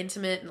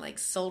intimate and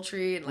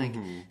sultry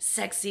and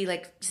sexy,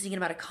 singing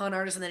about a con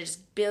artist, and then it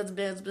just builds.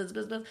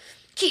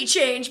 Key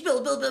change,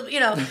 build.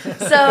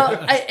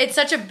 So it's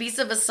such a beast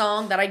of a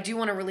song that I do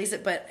want to release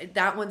it, but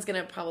that one's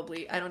gonna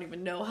probably, I don't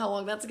even know how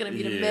long that's gonna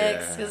be to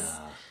mix, because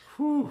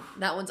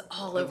that one's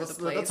all over the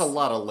place. That's a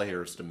lot of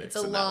layers to mix.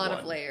 It's a lot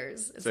of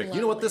layers. It's a lot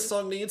you know what of this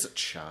song needs?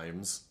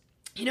 Chimes.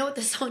 You know what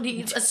this song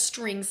needs? A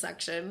string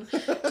section. You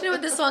know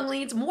what this song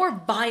needs? More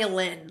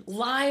violin,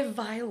 live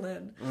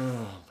violin. Oh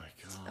my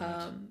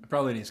god. It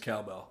probably needs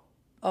cowbell.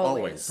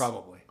 Always.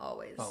 Probably.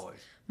 Always. Always.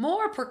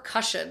 More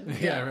percussion.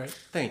 Yeah, right.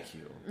 Thank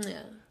you.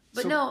 Yeah.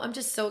 But no, I'm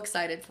just so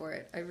excited for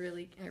it. I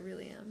really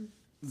am.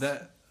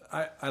 That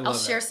I love I'll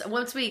share that.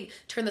 once we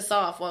turn this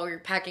off while we're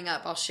packing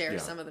up. I'll share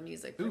some of the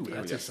music. Ooh, with you.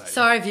 that's exciting.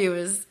 Sorry,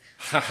 viewers,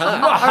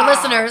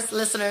 our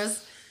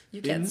listeners.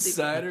 You can't see.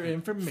 Insider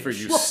information. For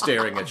you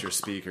staring at your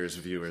speakers,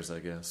 viewers, I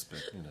guess.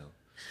 But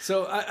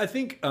So I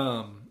think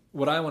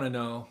what I want to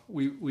know,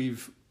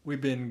 we've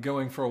been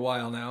going for a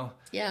while now.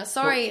 Yeah,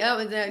 sorry.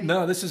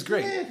 No, this is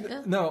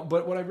great. No,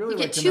 but what I really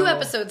like get to 2 know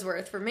episodes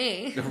worth for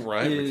me.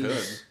 right, we could.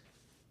 is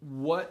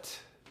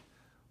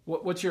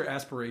what's your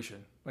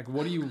aspiration? Like,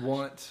 what do you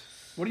want?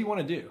 What do you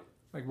want to do?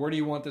 Like, where do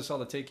you want this all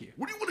to take you?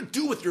 What do you want to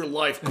do with your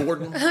life,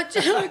 Gordon?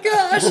 Oh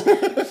gosh.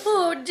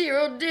 Oh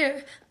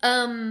dear.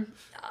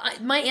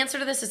 My answer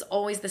to this is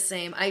always the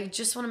same. I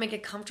just want to make a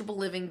comfortable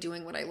living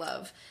doing what I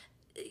love.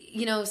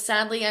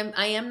 Sadly,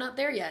 I am not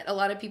there yet. A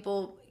lot of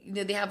people,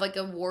 they have like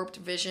a warped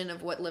vision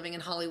of what living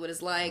in Hollywood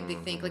is like. They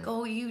think like,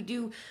 oh, you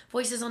do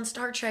voices on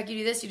Star Trek, you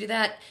do this, you do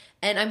that.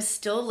 And I'm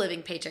still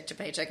living paycheck to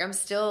paycheck. I'm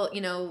still,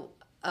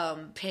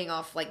 paying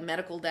off like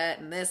medical debt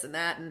and this and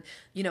that. And,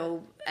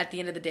 at the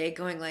end of the day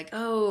going like,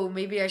 oh,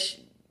 maybe I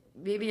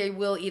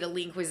will eat a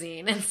lean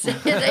cuisine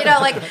instead,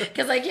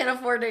 because I can't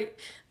afford to,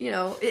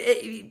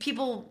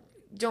 people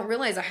don't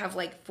realize I have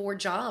like 4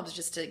 jobs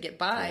just to get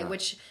by,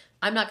 which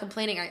I'm not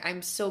complaining.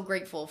 I'm so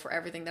grateful for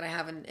everything that I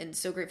have and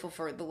so grateful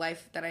for the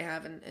life that I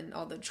have and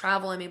all the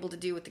travel I'm able to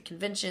do with the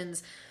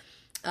conventions.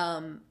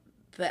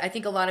 But I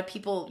think a lot of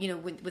people,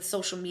 with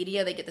social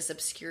media, they get this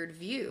obscured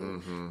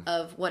view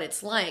of what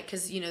it's like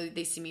because,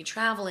 they see me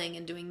traveling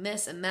and doing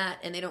this and that,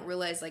 and they don't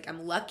realize, like,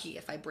 I'm lucky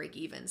if I break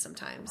even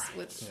sometimes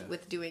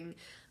with doing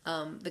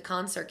the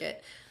con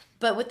circuit.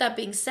 But with that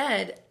being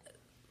said,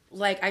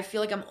 like, I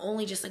feel like I'm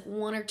only just, like,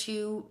 1 or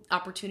 2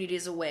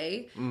 opportunities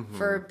away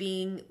for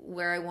being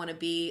where I want to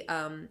be.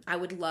 I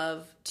would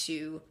love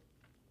to...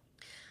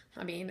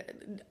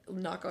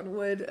 knock on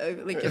wood.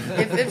 Like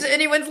if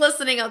anyone's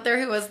listening out there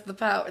who has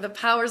the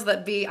powers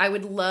that be, I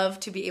would love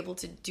to be able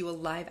to do a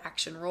live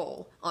action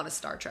role on a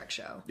Star Trek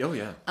show. Oh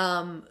yeah.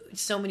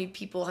 So many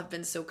people have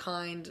been so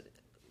kind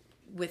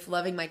with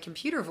loving my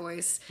computer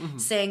voice,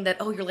 saying that,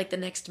 oh, you're like the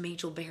next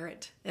Majel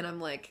Barrett, and I'm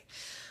like,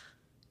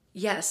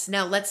 yes.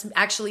 Now let's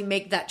actually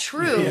make that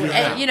true.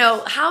 Yeah.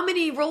 And how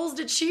many roles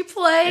did she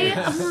play?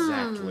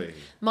 Exactly.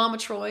 Mama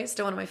Troy,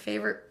 still one of my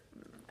favorite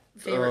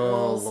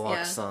roles.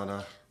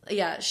 Loxana.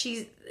 Yeah,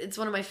 it's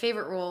one of my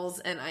favorite roles,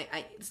 and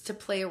I to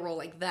play a role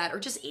like that or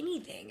just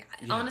anything.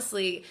 Yeah.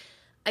 Honestly,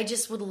 I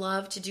just would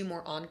love to do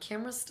more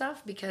on-camera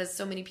stuff because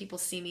so many people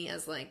see me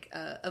as like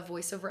a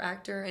voiceover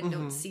actor and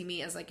don't see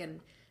me as like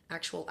an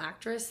actual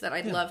actress. That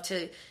I'd love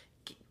to,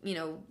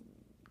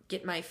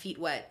 get my feet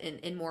wet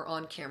in more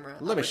on-camera.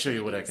 Let me show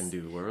you what I can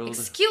do, world.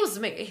 Excuse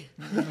me,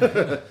 come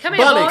here,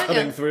 Bunny boy.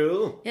 coming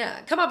through. Yeah,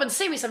 come up and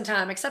see me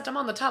sometime. Except I'm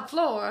on the top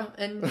floor,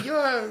 and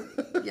you're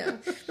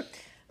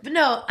But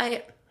no,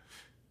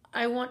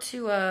 I want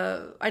to.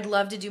 I'd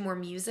love to do more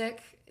music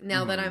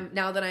now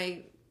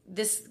that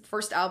this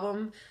first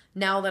album.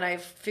 Now that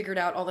I've figured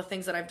out all the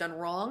things that I've done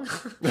wrong,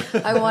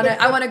 I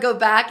want to go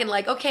back and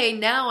like, okay,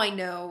 now I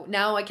know.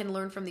 Now I can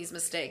learn from these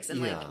mistakes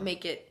and like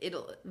make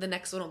the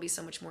next one will be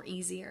so much more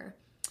easier.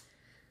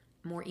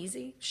 More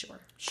easy,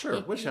 sure,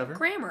 whichever.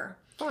 Grammar,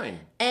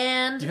 Fine.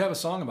 and You have a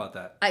song about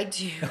that. I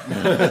do.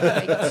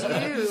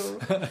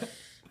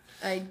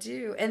 I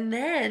do. And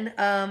then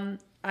I'm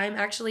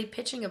actually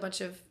pitching a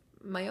bunch of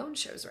my own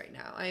shows right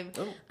now.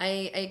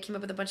 I came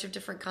up with a bunch of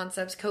different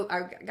concepts.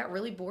 I got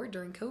really bored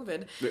during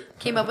COVID.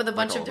 Came up with a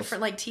bunch of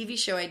different like TV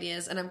show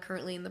ideas, and I'm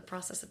currently in the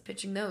process of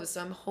pitching those.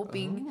 So I'm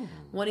hoping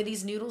one of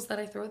these noodles that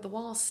I throw at the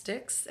wall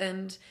sticks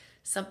and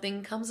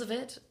something comes of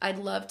it. I'd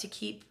love to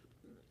keep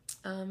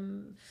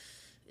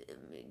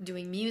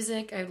doing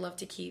music. I'd love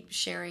to keep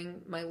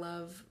sharing my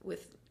love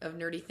of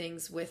nerdy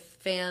things with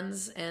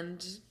fans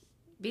and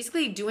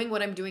basically doing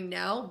what I'm doing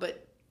now,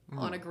 but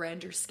on a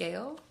grander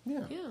scale.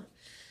 Yeah.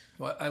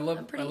 Well, I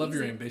love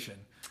your ambition.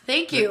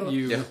 Thank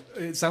you.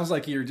 It sounds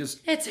like you're just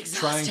It's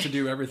exhausting. trying to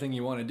do everything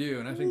you want to do,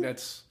 and I think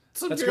that's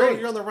That's great.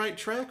 You're on the right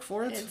track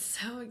for it. It's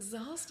so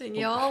exhausting,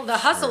 y'all. The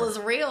hustle is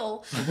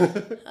real.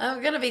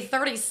 I'm going to be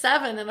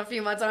 37 in a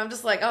few months, and I'm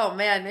just like, oh,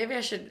 man, maybe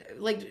I should,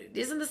 like,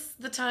 isn't this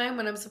the time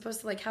when I'm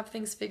supposed to, like, have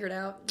things figured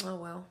out? Oh,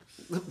 well.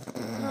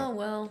 Oh,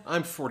 well.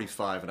 I'm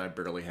 45, and I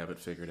barely have it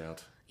figured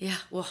out. Yeah,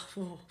 well,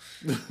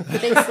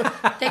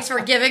 thanks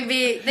for giving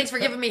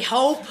me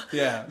hope.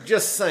 Yeah.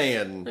 Just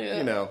saying,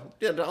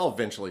 I'll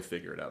eventually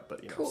figure it out,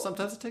 but,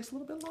 sometimes it takes a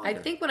little bit longer. I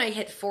think when I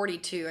hit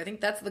 42, I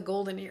think that's the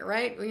golden year,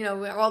 right?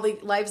 Where all the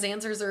life's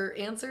answers are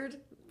answered.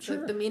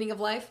 Sure. The meaning of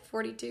life,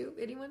 42.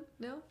 Anyone?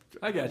 No?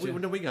 I got you.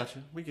 We got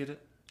you. We get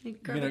it. You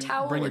grab a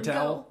towel bring and your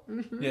towel.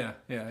 go.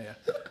 Yeah.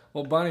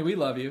 Well, Bonnie, we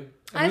love you.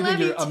 And I we love think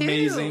you you're too.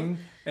 amazing.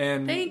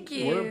 And Thank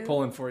you. we're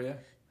pulling for you.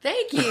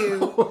 Thank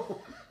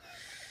you.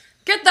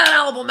 Get that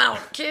album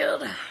out,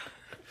 kid.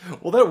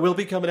 Well, that will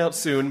be coming out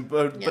soon,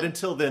 but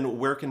until then,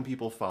 where can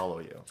people follow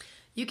you?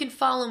 You can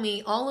follow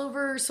me all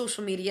over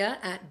social media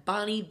at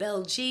Bonnie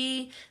Bell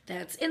G.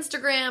 That's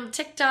Instagram,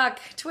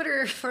 TikTok,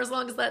 Twitter, for as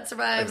long as that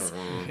survives.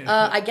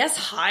 I guess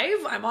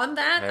Hive, I'm on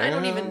that. I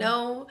don't even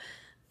know.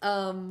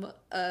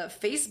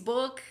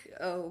 Facebook,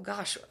 oh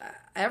gosh,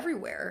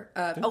 everywhere.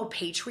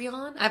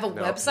 Patreon. I have a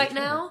website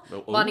now,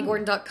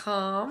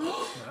 BonnieGordon.com.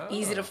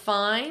 Easy to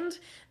find.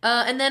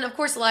 And then, of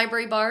course,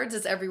 Library Bards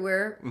is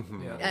everywhere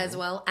as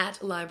well,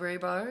 at Library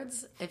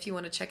Bards, if you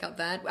want to check out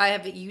that. I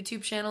have a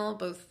YouTube channel,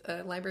 both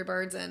Library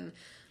Bards and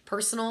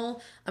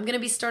personal. I'm going to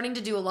be starting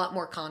to do a lot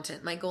more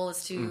content. My goal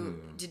is to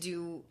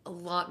do a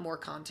lot more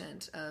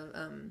content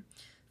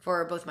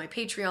for both my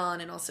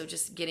Patreon and also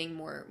just getting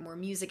more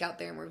music out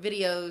there, more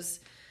videos.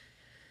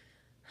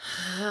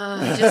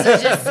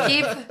 just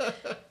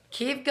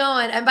keep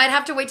going. I might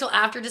have to wait till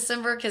after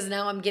December because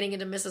now I'm getting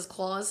into Mrs.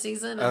 Claus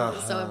season, and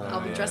so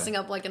I'll be dressing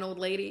up like an old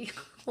lady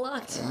a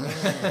lot. So,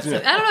 I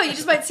don't know. You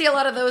just might see a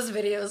lot of those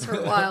videos for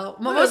a while.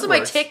 Most of my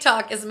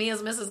TikTok is me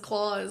as Mrs.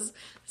 Claus.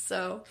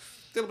 So.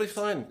 It'll be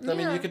fine. I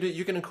mean,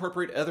 you can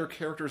incorporate other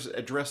characters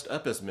dressed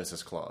up as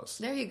Mrs. Claus.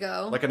 There you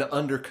go. Like an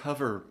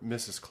undercover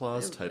Mrs.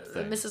 Claus type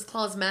thing. A Mrs.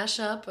 Claus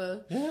mashup.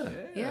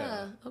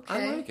 Yeah. Okay.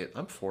 I like it.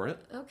 I'm for it.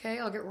 Okay,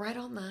 I'll get right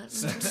on that.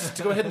 Just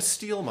to go ahead and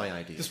steal my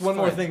idea. Just one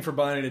more thing for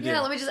Bonnie to do.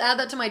 Yeah, let me just add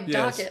that to my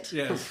docket.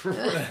 Yes. But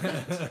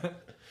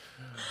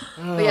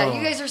yeah,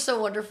 you guys are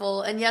so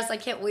wonderful. And yes, I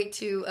can't wait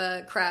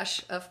to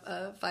crash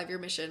a 5-year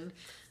mission.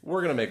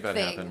 We're going to make that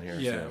thing. happen here.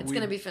 Yeah, It's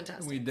going to be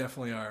fantastic. We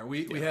definitely are.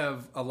 We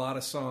have a lot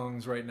of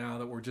songs right now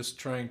that we're just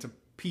trying to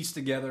piece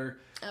together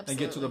and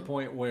get to the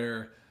point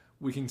where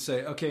we can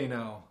say, okay,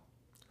 now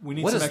we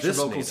need some extra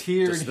vocals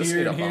here and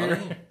here and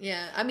here.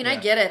 Yeah, I mean, I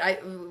get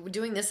it.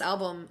 Doing this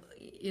album,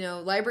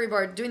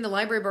 doing the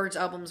Library Bards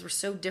albums were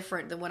so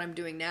different than what I'm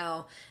doing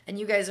now. And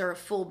you guys are a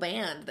full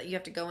band that you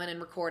have to go in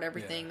and record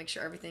everything, make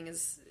sure everything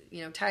is,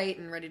 tight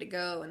and ready to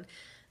go. And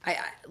I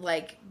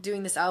like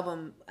doing this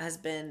album has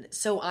been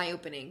so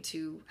eye-opening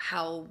to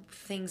how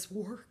things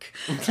work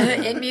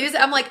in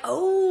music. I'm like,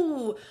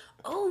 oh,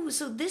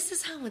 so this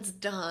is how it's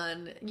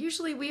done.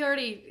 Usually we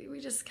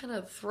just kind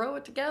of throw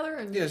it together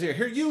and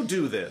here you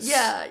do this.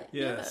 Yeah.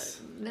 Yes.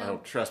 No. Oh,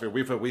 trust me,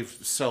 we've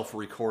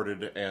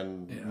self-recorded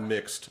and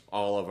mixed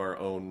all of our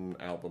own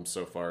albums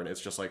so far, and it's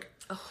just like,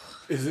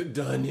 is it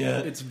done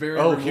yet? It's very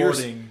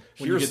rewarding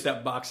when you get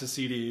that box of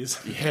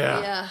CDs.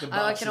 Yeah.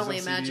 I can only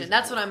imagine.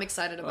 That's what I'm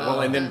excited about.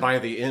 Well, and then by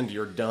the end,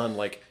 you're done.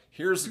 Like,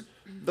 here's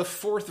the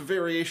 4th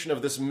variation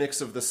of this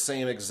mix of the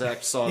same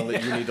exact song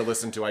that you need to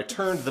listen to. I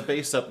turned the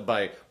bass up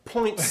by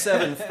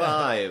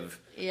 0.75.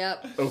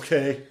 Yep.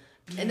 Okay.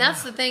 And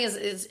that's the thing is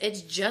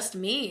it's just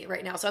me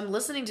right now. So I'm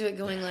listening to it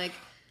going like,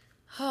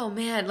 oh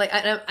man, like,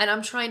 and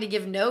I'm trying to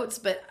give notes,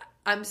 but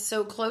I'm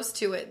so close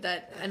to it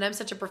and I'm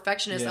such a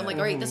perfectionist. I'm like,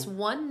 all right, this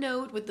one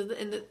note with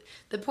the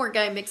poor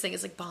guy mixing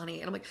is like Bonnie,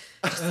 and I'm like,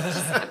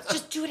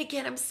 just do it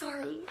again. I'm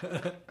sorry.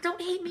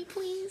 Don't hate me,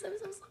 please. I'm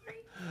so sorry.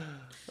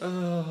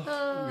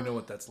 You know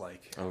what that's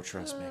like. Oh,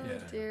 trust me. Oh,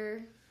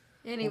 dear.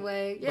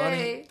 Anyway, yay.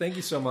 Bonnie, thank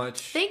you so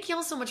much. Thank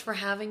y'all so much for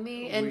having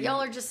me. And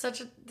y'all are just such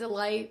a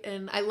delight.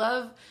 And I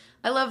love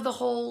the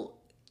whole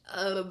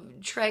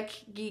Trek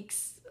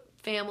Geeks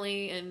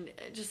family, and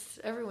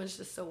just everyone's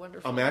just so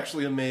wonderful. I'm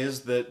actually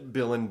amazed that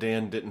Bill and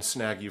Dan didn't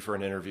snag you for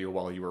an interview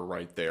while you were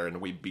right there, and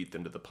we beat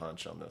them to the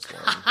punch on this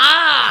one.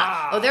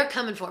 Oh, they're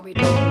coming for me.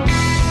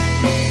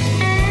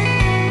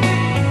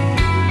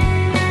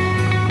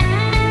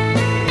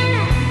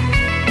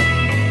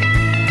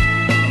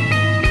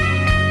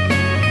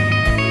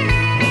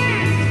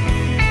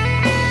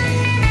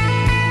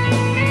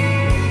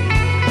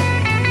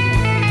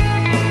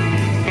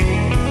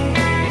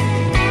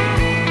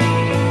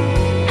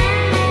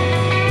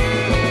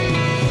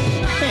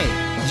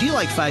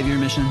 Like 5-Year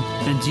Mission,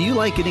 and do you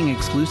like getting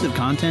exclusive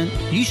content?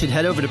 You should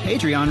head over to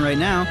Patreon right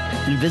now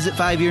and visit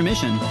 5-Year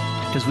Mission,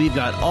 because we've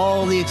got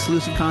all the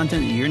exclusive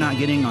content that you're not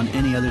getting on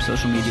any other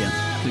social media.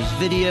 There's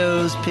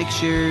videos,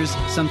 pictures,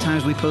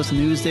 sometimes we post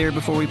news there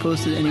before we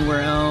post it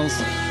anywhere else,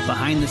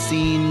 behind the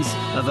scenes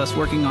of us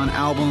working on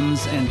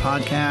albums and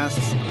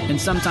podcasts,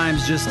 and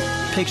sometimes just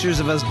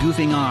pictures of us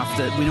goofing off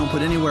that we don't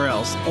put anywhere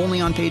else,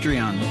 only on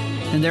Patreon.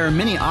 And there are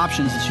many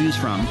options to choose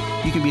from.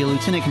 You can be a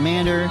lieutenant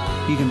commander,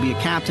 you can be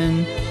a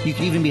captain, you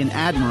can even be an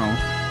admiral.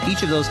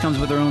 Each of those comes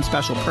with their own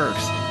special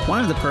perks.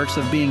 One of the perks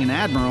of being an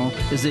admiral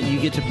is that you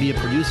get to be a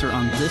producer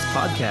on this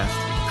podcast.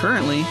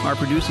 Currently, our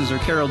producers are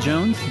Carol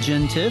Jones,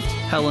 Jen Tift,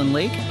 Helen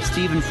Lake,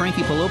 Steve and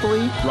Frankie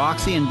Palopoli,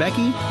 Roxy and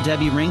Becky,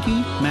 Debbie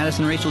Rinke,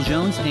 Madison Rachel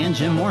Jones, and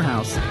Jim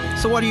Morehouse.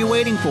 So what are you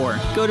waiting for?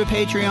 Go to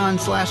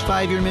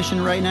Patreon/5-Year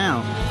Mission right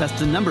now. That's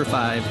the number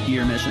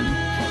 5-Year Mission.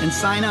 And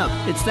sign up.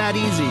 It's that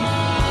easy.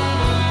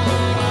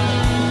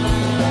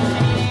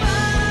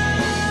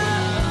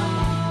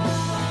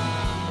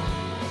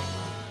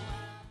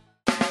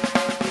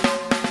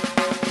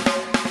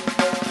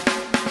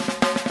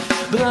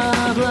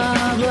 Blah,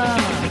 blah, blah,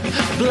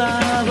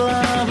 blah, blah,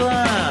 blah,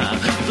 blah,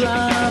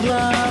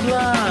 blah,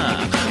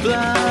 blah,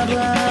 blah,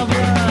 blah,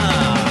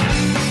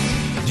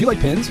 blah. Do you like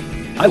pins?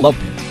 I love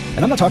pins.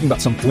 And I'm not talking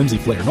about some flimsy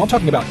flair. No, I'm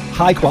talking about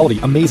high quality,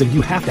 amazing,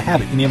 you have to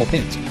have it enamel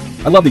pins.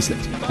 I love these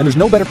things, and there's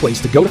no better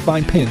place to go to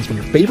find pins from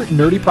your favorite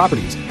nerdy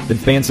properties than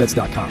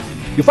fansets.com.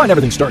 You'll find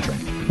everything Star Trek,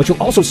 but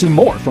you'll also see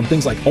more, from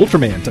things like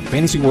Ultraman to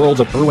Fantasy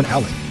Worlds of Irwin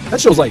Allen. That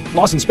show's like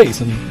Lost in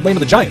Space and Land of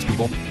the Giants,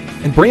 people.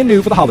 And brand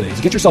new for the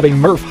holidays, get yourself a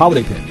Murph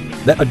holiday pin.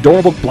 That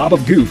adorable blob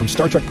of goo from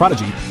Star Trek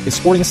Prodigy is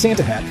sporting a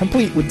Santa hat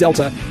complete with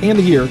Delta and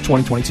the year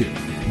 2022.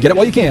 Get it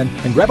while you can,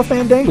 and grab a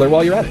fan dangler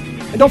while you're at it.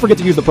 And don't forget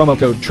to use the promo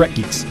code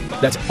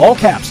TrekGeeks. That's all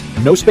caps,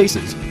 no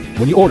spaces,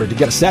 when you order to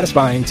get a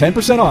satisfying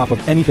 10% off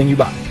of anything you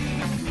buy.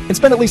 And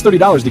spend at least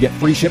 $30 to get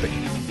free shipping.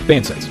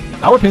 Fansets.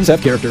 Our pins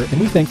have character, and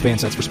we thank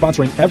Fansets for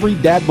sponsoring every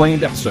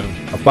dad-blamed episode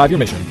of 5 Year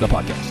Mission, the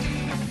podcast.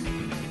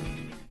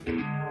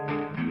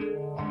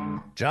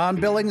 John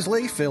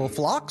Billingsley, Phil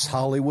Phlox,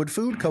 Hollywood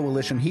Food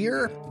Coalition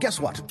here. Guess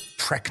what?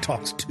 Trek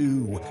Talks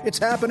 2. It's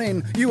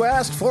happening. You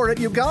asked for it.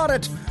 You got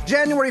it.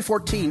 January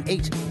 14,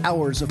 8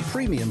 hours of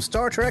premium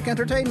Star Trek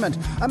entertainment.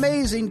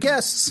 Amazing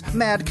guests,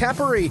 mad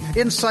cappery,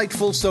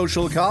 insightful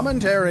social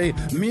commentary,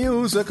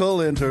 musical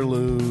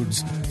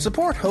interludes.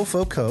 Support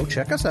HoFoCo.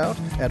 Check us out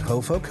at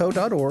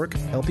hofoco.org,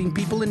 helping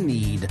people in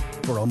need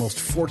for almost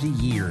 40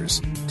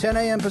 years. 10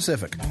 a.m.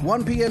 Pacific,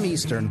 1 p.m.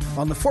 Eastern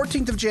on the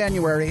 14th of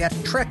January at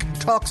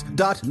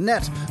trektalks.net.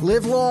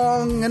 Live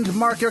long and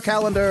mark your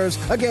calendars.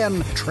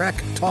 Again,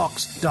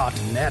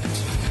 trektalks.net.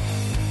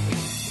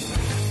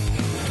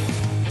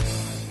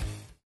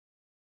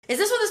 Is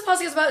this what this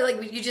podcast is about?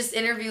 Like, you just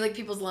interview like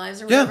people's lives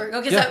or Yeah, whatever?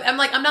 Okay, yeah. so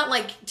I'm not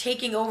like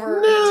taking over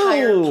an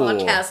entire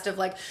podcast of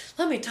like,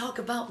 let me talk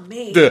about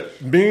me. Me. Should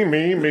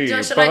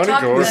I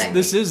talk about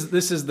This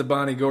is the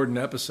Bonnie Gordon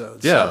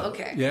episode. Yeah. Oh,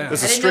 okay. Yeah.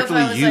 This I is didn't know if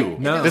strictly I was, you. Like,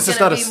 No. if This it is was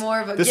not gonna a- be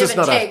more of a this give is and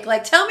not a- take.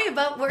 Like, tell me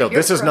about where No, you're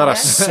this is from, not a man.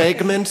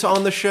 segment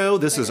on the show.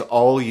 This is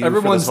all you.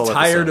 Everyone's for this whole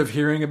tired episode. of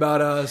hearing about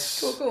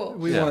us. Cool.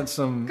 We Yeah. want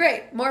some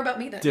Great, more about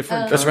me then.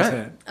 different That's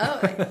right.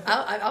 content.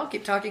 I'll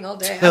keep talking all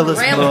day. Tell I'm a us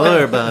rambler.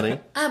 more, Bonnie.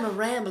 I'm a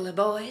rambler,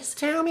 boys.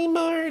 Tell me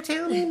more.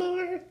 Tell me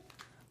more.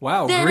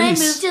 Wow, Then I Greece.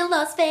 moved to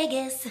Las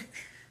Vegas.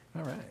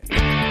 All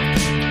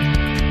right.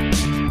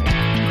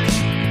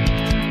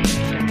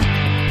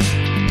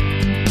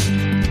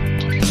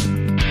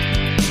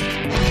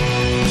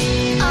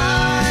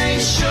 I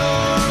sure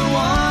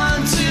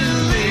want to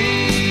live.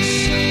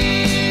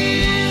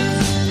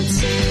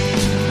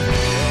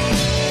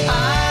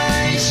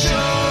 I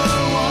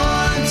sure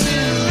want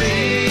to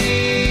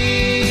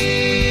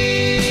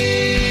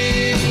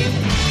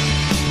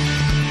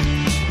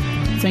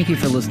live. Thank you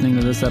for listening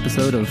to this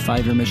episode of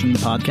 5 Year Mission, the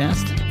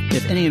podcast.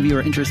 If any of you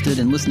are interested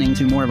in listening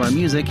to more of our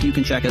music, you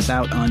can check us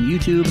out on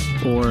YouTube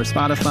or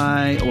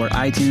Spotify or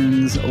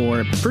iTunes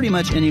or pretty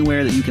much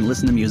anywhere that you can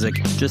listen to music.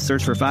 Just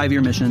search for 5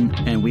 Year Mission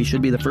and we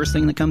should be the first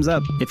thing that comes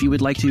up. If you would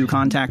like to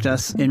contact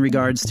us in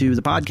regards to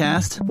the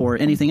podcast or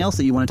anything else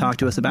that you want to talk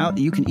to us about,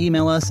 you can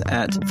email us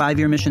at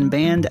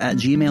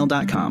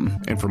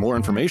 5yearmissionband@gmail.com. And for more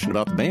information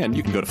about the band,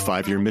 you can go to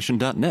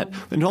 5yearmission.net.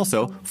 And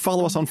also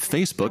follow us on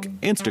Facebook,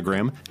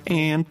 Instagram,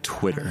 and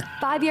Twitter.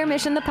 5 Year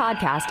Mission, the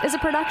podcast, is a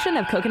production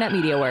of Coconut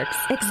Media Works.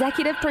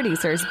 Executive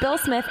producers Bill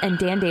Smith and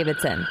Dan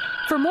Davidson.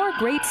 For more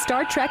great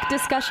Star Trek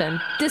discussion,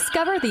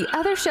 discover the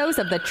other shows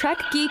of the Trek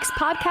Geeks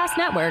Podcast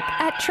Network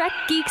at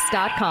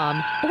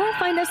trekgeeks.com or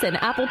find us in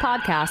Apple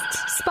Podcasts,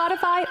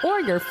 Spotify, or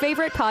your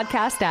favorite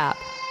podcast app.